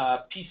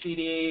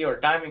PCD or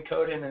diamond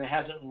coating and it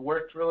hasn't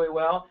worked really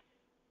well.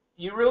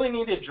 You really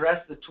need to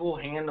address the tool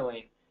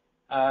handling.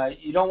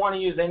 You don't want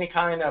to use any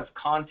kind of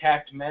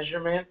contact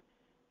measurement,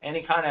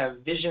 any kind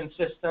of vision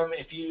system.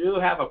 If you do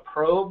have a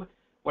probe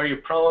where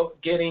you're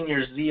getting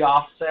your Z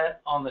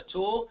offset on the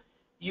tool,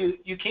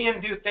 you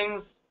can do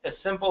things as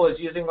simple as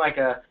using like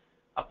a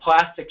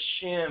plastic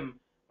shim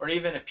or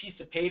even a piece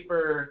of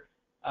paper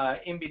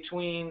in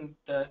between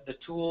the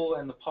tool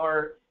and the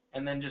part,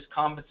 and then just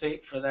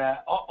compensate for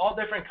that. All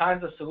different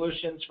kinds of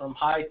solutions, from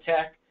high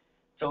tech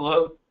to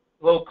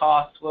low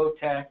cost, low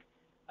tech.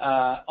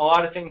 A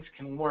lot of things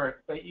can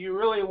work, but you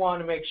really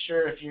want to make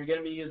sure, if you're going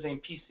to be using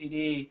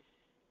PCD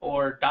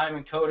or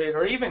diamond coated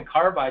or even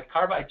carbide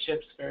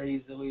chips very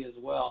easily as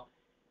well,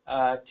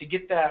 to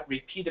get that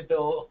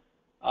repeatable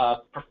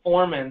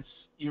performance,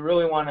 you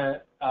really want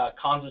to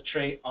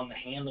concentrate on the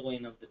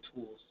handling of the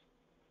tools.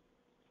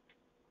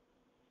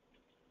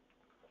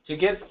 To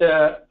get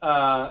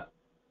the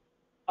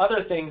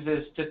other things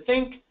is to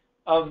think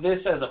of this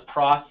as a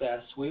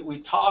process.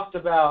 We talked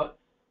about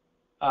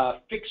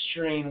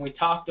fixturing, we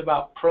talked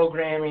about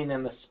programming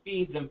and the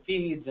speeds and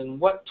feeds and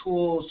what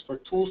tools for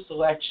tool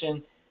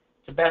selection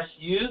to best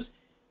use.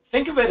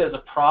 Think of it as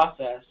a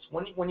process.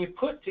 When you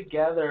put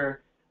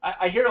together,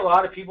 I hear a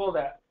lot of people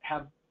that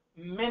have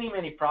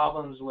many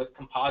problems with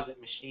composite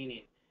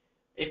machining.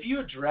 If you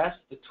address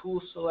the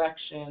tool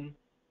selection,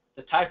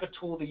 the type of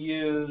tool to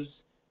use,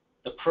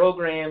 the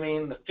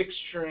programming, the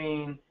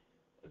fixturing,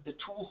 the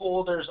tool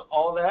holders,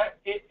 all that,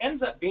 it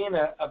ends up being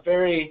a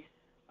very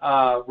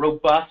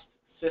robust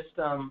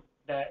system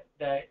that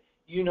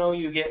you know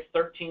you get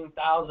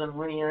 13,000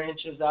 linear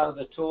inches out of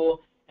the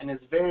tool, and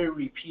it's very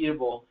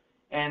repeatable.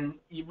 And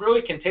you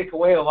really can take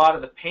away a lot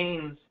of the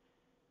pains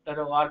that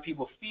a lot of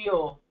people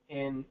feel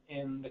in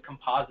the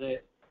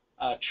composite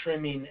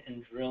trimming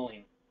and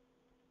drilling.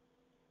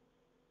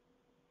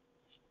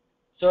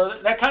 So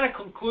that kind of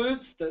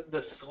concludes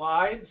the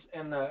slides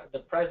and the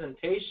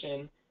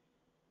presentation.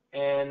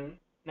 And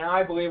now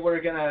I believe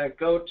we're going to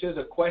go to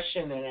the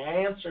question and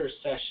answer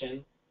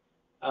session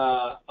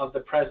of the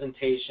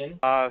presentation.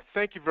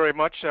 Thank you very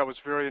much. That was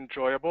very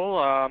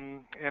enjoyable.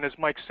 And as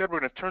Mike said,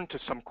 we're going to turn to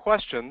some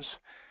questions.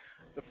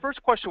 The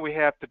first question we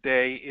have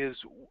today is,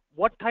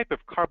 what type of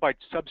carbide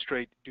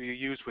substrate do you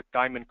use with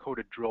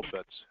diamond-coated drill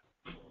bits?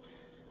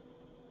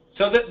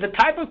 So the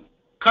type of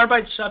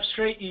carbide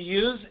substrate you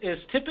use is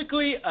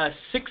typically a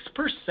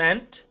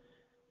 6%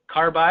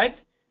 carbide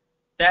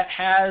that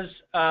has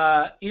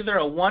either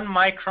a 1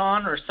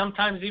 micron or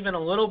sometimes even a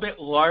little bit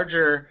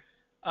larger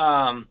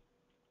than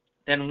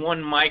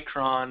 1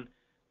 micron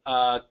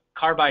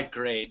carbide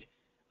grade.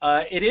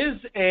 It is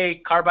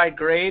a carbide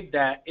grade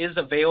that is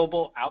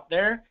available out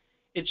there.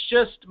 It's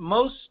just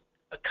most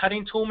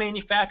cutting tool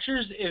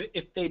manufacturers,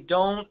 if they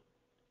don't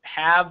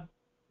have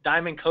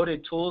diamond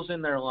coated tools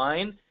in their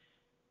line,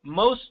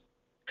 most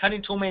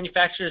cutting tool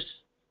manufacturers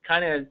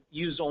kind of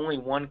use only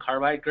 1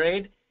 carbide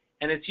grade,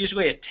 and it's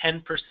usually a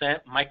 10%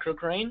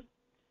 micrograin.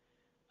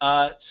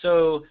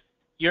 So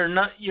you're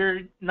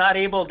not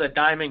able to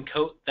diamond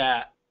coat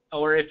that,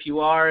 or if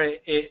you are,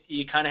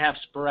 you kind of have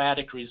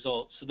sporadic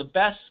results. So the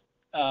best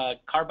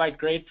carbide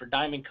grade for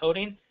diamond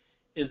coating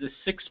is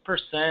a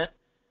 6%,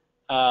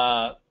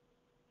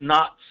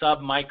 not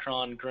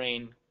sub-micron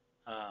grain.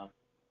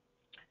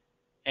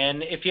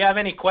 And if you have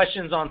any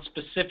questions on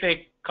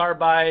specific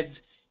carbides,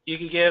 you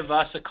can give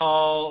us a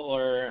call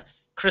or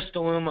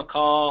Crystalloom a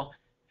call,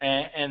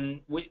 and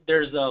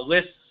there's a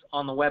list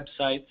on the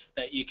websites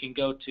that you can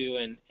go to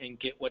and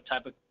get what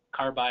type of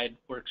carbide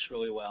works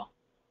really well.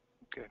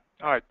 Okay.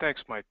 All right.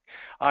 Thanks, Mike.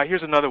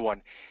 Here's another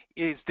one.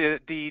 Is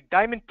the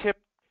diamond tip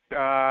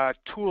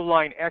tool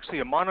line actually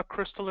a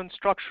monocrystalline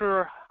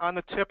structure on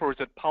the tip, or is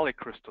it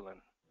polycrystalline?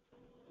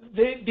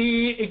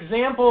 The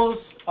examples,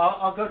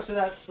 I'll go to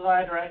that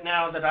slide right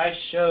now that I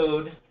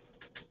showed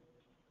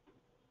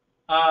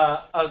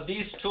of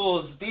these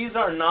tools. These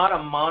are not a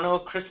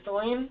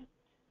monocrystalline.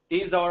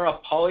 These are a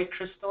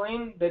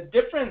polycrystalline. The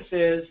difference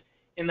is,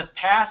 in the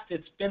past,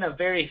 it's been a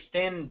very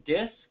thin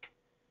disc,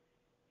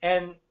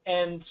 and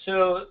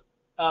so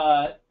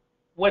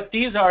what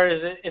these are is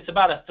it's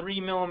about a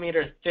 3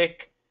 millimeter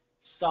thick,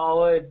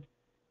 solid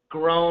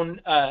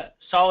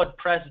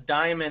pressed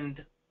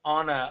diamond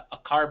on a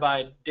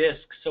carbide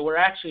disc. So we're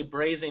actually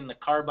brazing the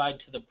carbide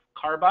to the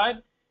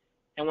carbide,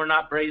 and we're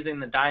not brazing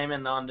the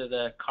diamond onto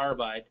the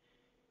carbide.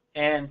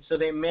 And so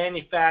they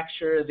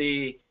manufacture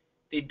the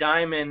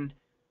diamond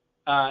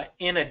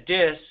in a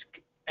disc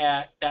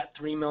at that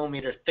 3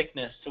 millimeter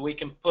thickness, so we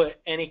can put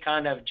any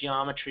kind of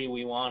geometry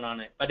we want on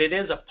it. But it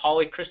is a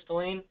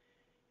polycrystalline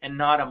and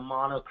not a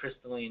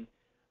monocrystalline.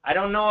 I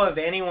don't know of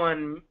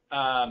anyone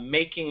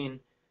making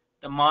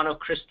the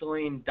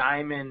monocrystalline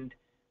diamond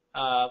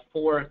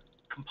for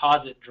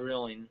composite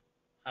drilling.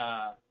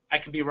 I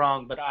could be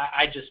wrong, but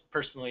I just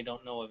personally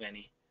don't know of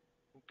any.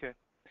 Okay.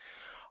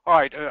 All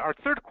right. Our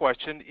third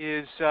question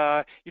is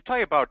you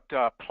talk about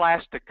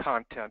plastic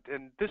content,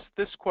 and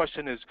this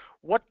question is,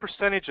 what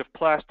percentage of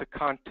plastic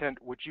content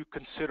would you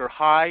consider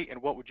high,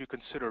 and what would you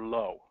consider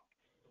low?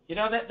 You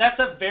know, that's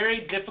a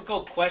very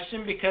difficult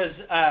question because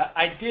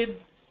I did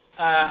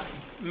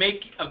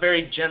make a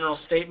very general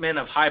statement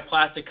of high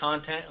plastic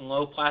content and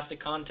low plastic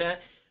content,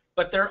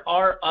 but there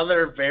are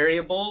other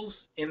variables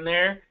in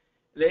there.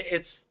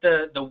 It's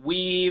the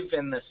weave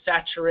and the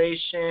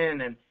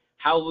saturation and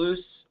how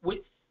loose.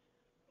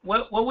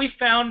 What we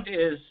found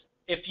is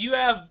if you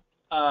have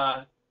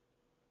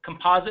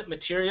composite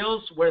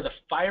materials where the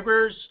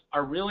fibers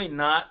are really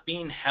not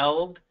being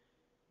held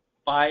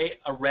by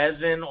a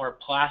resin or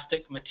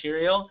plastic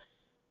material,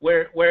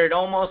 where it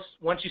almost,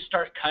 once you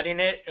start cutting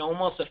it, it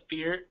almost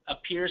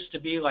appears to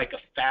be like a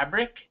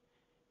fabric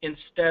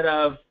instead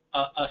of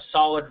a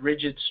solid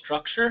rigid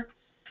structure.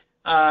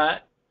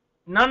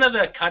 None of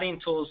the cutting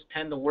tools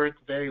tend to work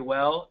very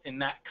well in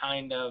that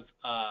kind of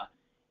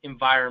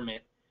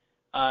environment.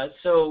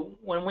 So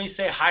when we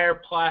say higher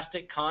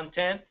plastic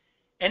content,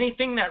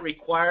 anything that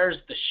requires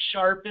the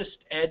sharpest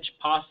edge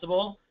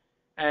possible,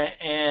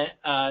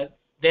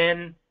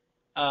 then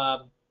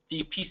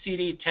the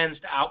PCD tends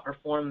to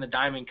outperform the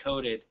diamond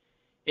coated.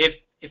 If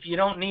you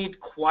don't need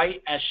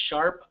quite as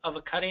sharp of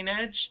a cutting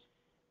edge,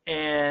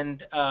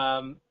 and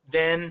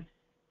then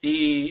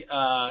the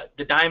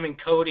diamond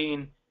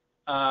coating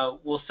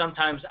will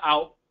sometimes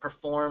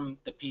outperform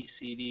the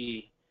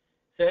PCD.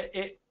 So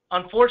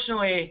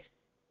unfortunately,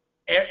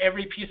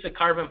 every piece of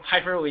carbon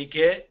fiber we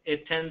get,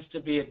 it tends to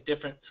be a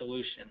different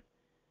solution.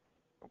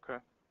 Okay.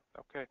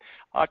 Okay.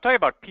 Tell you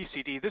about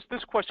PCD.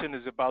 This question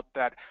is about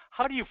that.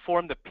 How do you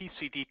form the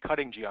PCD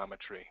cutting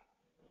geometry?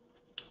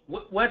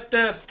 What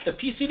the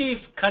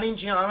PCD cutting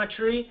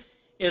geometry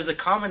is a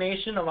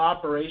combination of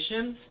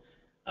operations.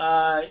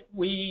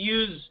 We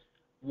use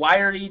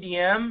wire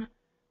EDM.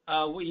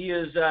 We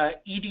use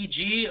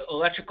EDG,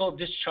 electrical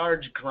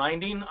discharge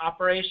grinding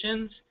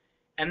operations.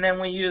 And then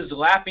we use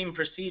lapping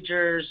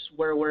procedures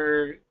where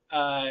we're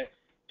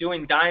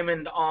doing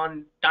diamond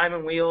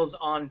wheels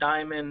on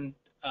diamond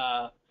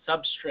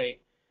substrate.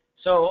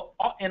 So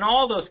in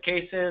all those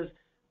cases,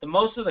 the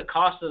most of the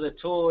cost of the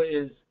tool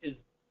is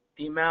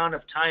the amount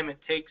of time it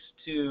takes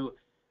to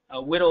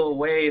whittle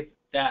away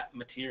that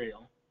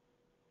material.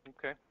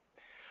 Okay.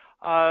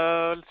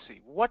 Let's see.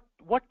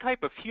 What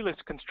type of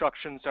helix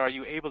constructions are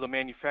you able to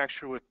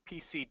manufacture with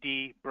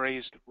PCD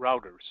brazed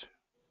routers?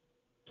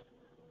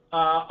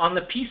 On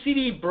the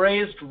PCD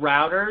brazed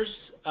routers,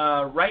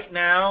 right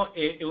now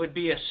it would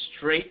be a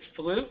straight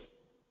flute.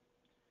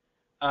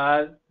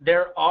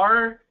 There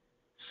are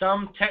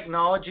some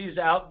technologies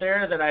out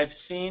there that I've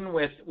seen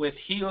with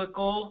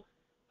helical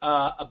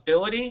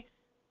ability,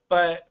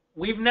 but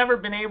we've never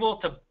been able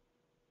to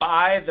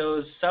buy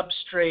those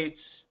substrates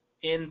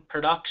in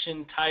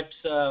production types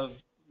of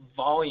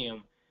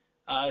volume.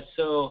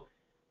 So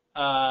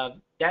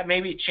that may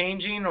be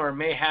changing or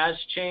has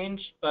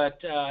changed, but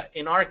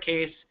in our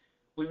case,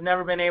 we've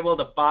never been able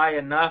to buy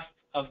enough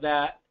of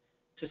that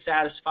to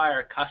satisfy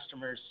our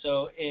customers.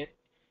 So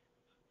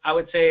I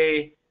would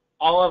say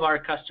all of our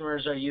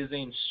customers are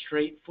using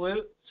straight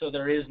flute, so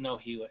there is no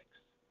helix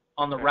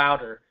on the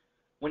router.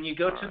 When you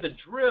go to the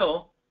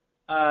drill,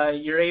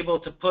 you're able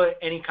to put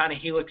any kind of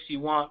helix you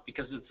want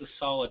because it's a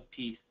solid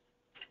piece.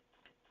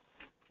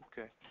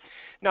 Okay.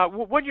 Now,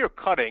 when you're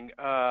cutting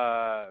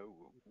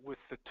with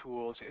the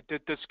tools,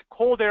 does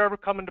cold air ever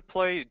come into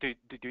play?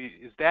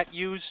 Is that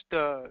used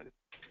to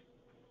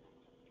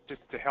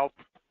help?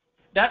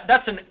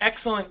 That's an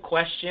excellent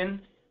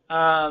question.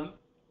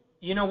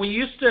 You know, we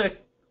used to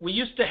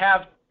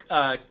have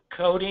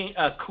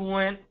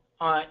coolant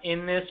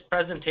in this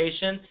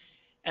presentation,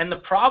 and the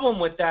problem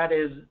with that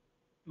is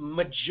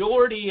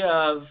majority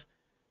of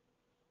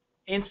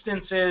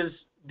instances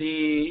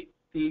the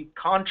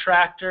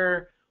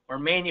contractor or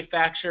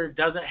manufacturer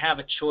doesn't have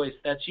a choice.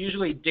 That's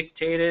usually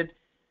dictated,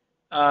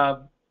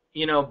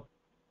 you know,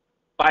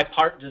 by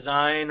part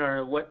design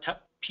or what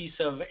piece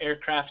of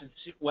aircraft,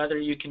 whether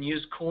you can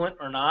use coolant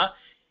or not.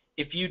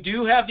 If you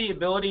do have the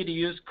ability to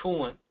use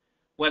coolant,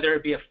 whether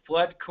it be a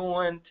flood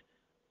coolant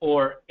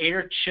or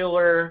air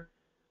chiller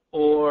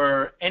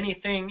or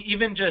anything,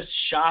 even just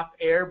shop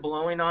air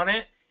blowing on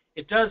it,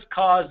 it does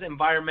cause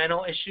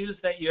environmental issues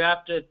that you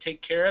have to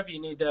take care of.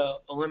 You need to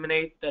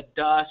eliminate the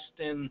dust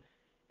and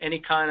any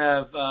kind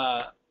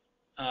of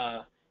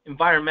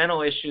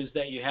environmental issues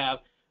that you have.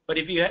 But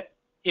if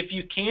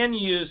you can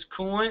use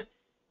coolant,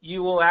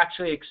 you will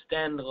actually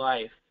extend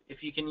life.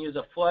 If you can use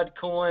a flood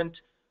coolant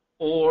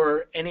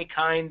or any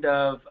kind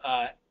of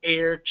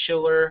air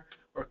chiller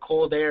or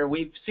cold air,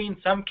 we've seen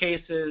some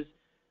cases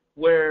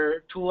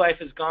where tool life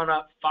has gone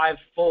up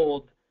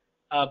 5-fold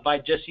by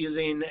just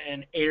using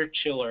an air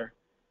chiller,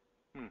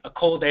 a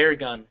cold air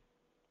gun.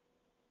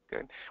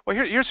 Good. Well,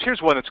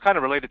 here's one that's kind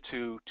of related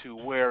to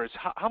wear. Is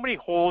how many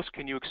holes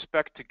can you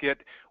expect to get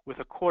with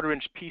a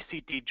 1/4-inch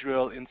PCD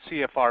drill in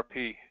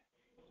CFRP?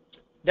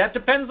 That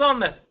depends on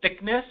the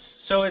thickness.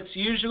 So it's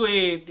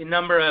usually the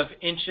number of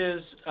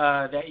inches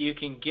that you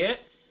can get.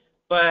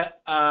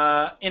 But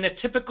in a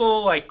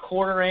typical like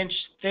 1/4 inch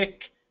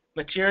thick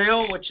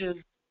material, which is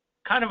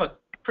kind of a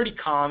pretty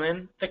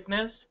common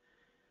thickness,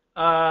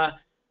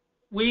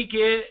 we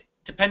get,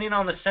 depending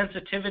on the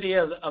sensitivity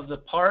of the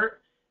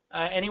part,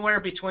 anywhere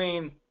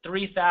between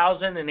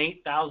 3,000 and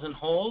 8,000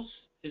 holes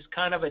is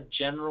kind of a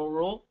general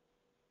rule.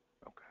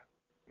 Okay.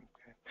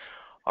 Okay.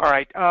 All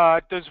right.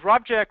 Does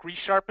RobJack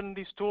resharpen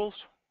these tools?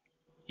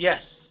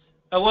 Yes.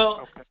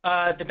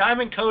 The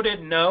diamond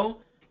coated,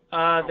 no.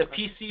 The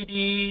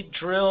PCD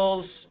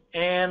drills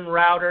and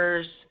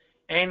routers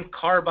and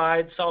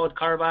carbide, solid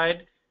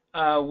carbide,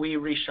 we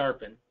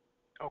resharpen.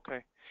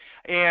 Okay.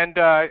 And,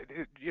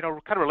 you know,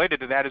 kind of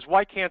related to that is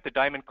why can't the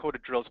diamond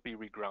coated drills be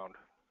reground?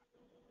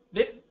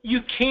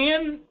 You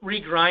can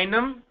regrind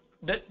them.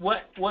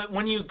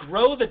 When you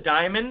grow the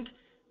diamond,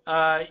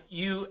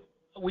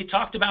 we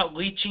talked about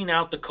leaching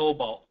out the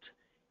cobalt.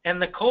 And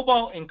the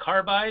cobalt in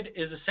carbide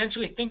is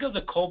essentially, think of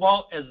the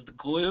cobalt as the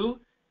glue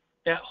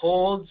that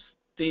holds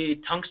the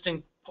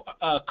tungsten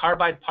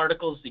carbide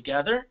particles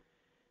together.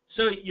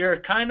 So you're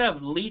kind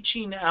of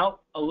leaching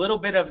out a little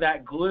bit of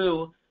that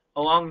glue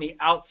along the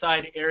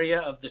outside area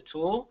of the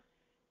tool,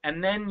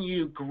 and then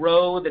you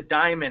grow the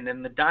diamond,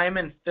 and the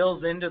diamond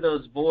fills into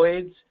those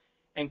voids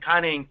and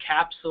kind of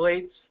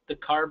encapsulates the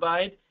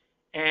carbide,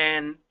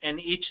 and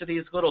each of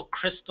these little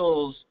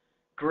crystals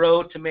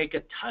grow to make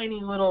a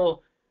tiny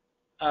little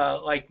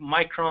like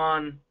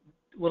micron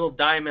little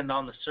diamond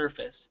on the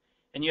surface.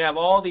 And you have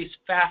all these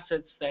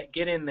facets that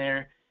get in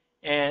there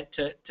and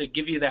to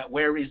give you that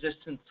wear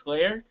resistance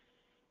layer.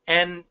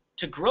 And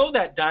to grow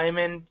that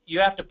diamond, you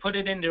have to put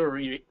it into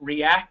a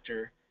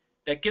reactor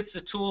that gets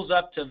the tools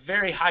up to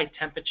very high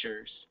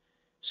temperatures.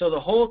 So the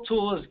whole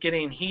tool is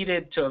getting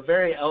heated to a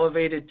very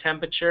elevated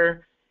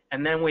temperature,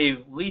 and then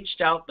we've leached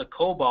out the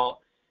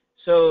cobalt.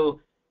 So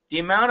the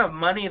amount of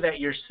money that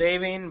you're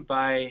saving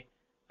by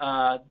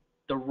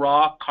the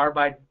raw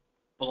carbide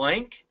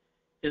blank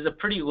is a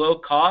pretty low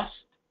cost.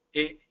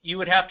 You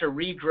would have to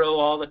regrow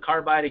all the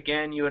carbide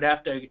again. You would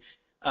have to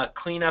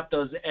clean up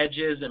those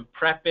edges and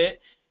prep it.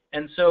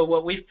 And so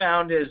what we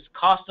found is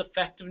cost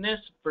effectiveness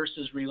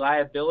versus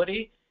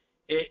reliability.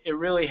 It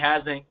really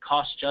hasn't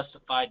cost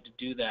justified to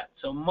do that.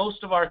 So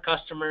most of our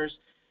customers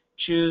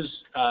choose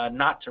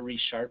not to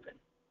resharpen.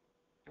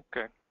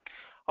 Okay.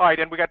 All right,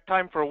 and we got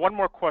time for one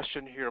more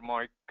question here,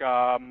 Mike.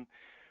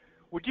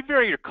 Would you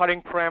vary your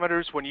cutting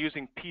parameters when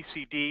using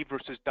PCD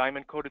versus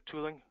diamond-coated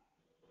tooling?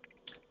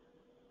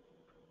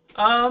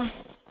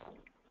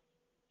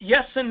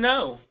 Yes and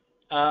no.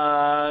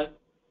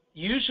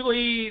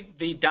 Usually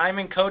the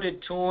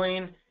diamond-coated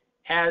tooling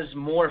has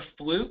more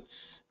flutes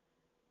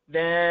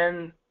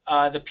than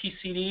the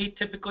PCD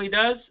typically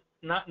does.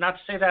 Not to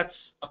say that's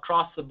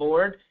across the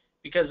board,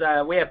 because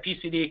we have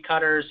PCD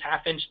cutters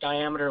 1/2 inch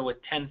diameter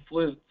with 10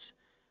 flutes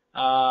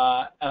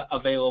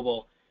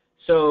available.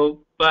 So,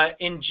 but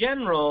in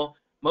general,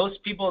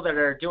 most people that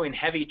are doing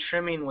heavy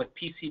trimming with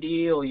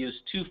PCD will use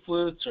 2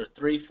 flutes or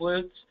 3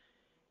 flutes.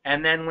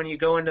 And then when you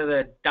go into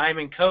the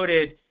diamond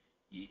coated,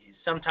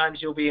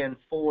 sometimes you'll be in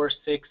 4,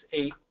 6,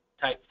 8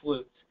 type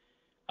flutes.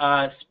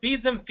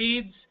 Speeds and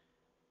feeds,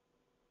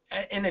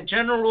 in a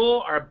general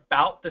rule, are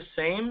about the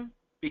same,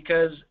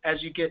 because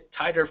as you get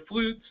tighter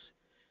flutes,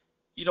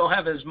 you don't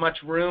have as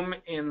much room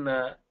in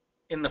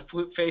the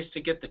flute face to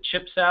get the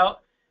chips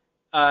out.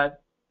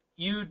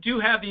 You do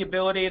have the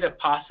ability to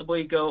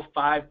possibly go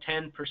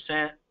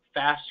 5–10%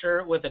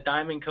 faster with a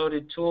diamond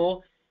coated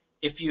tool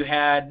if you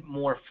had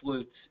more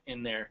flutes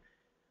in there.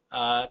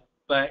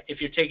 But if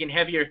you're taking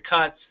heavier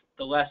cuts,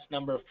 the less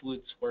number of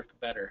flutes work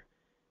better.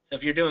 So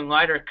if you're doing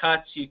lighter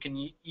cuts, you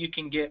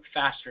can get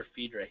faster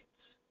feed rates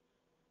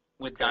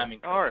with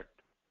diamond coated. All right.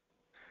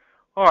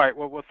 All right.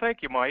 Well,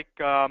 thank you, Mike.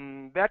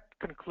 That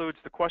concludes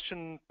the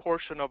question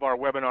portion of our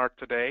webinar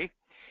today.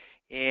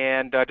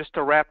 And just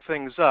to wrap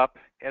things up,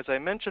 as I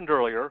mentioned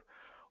earlier,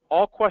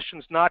 all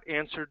questions not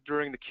answered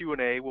during the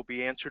Q&A will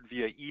be answered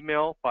via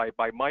email by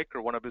Mike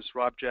or one of his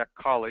RobJack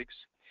colleagues.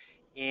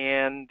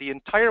 And the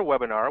entire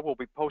webinar will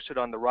be posted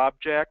on the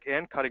RobJack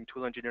and Cutting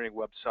Tool Engineering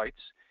websites.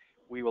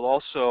 We will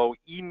also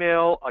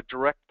email a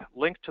direct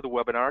link to the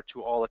webinar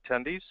to all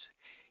attendees.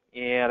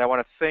 And I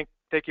want to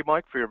thank you,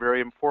 Mike, for your very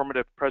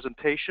informative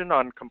presentation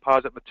on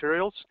composite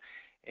materials.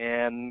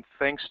 And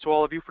thanks to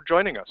all of you for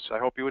joining us. I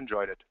hope you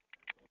enjoyed it.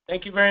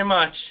 Thank you very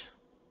much.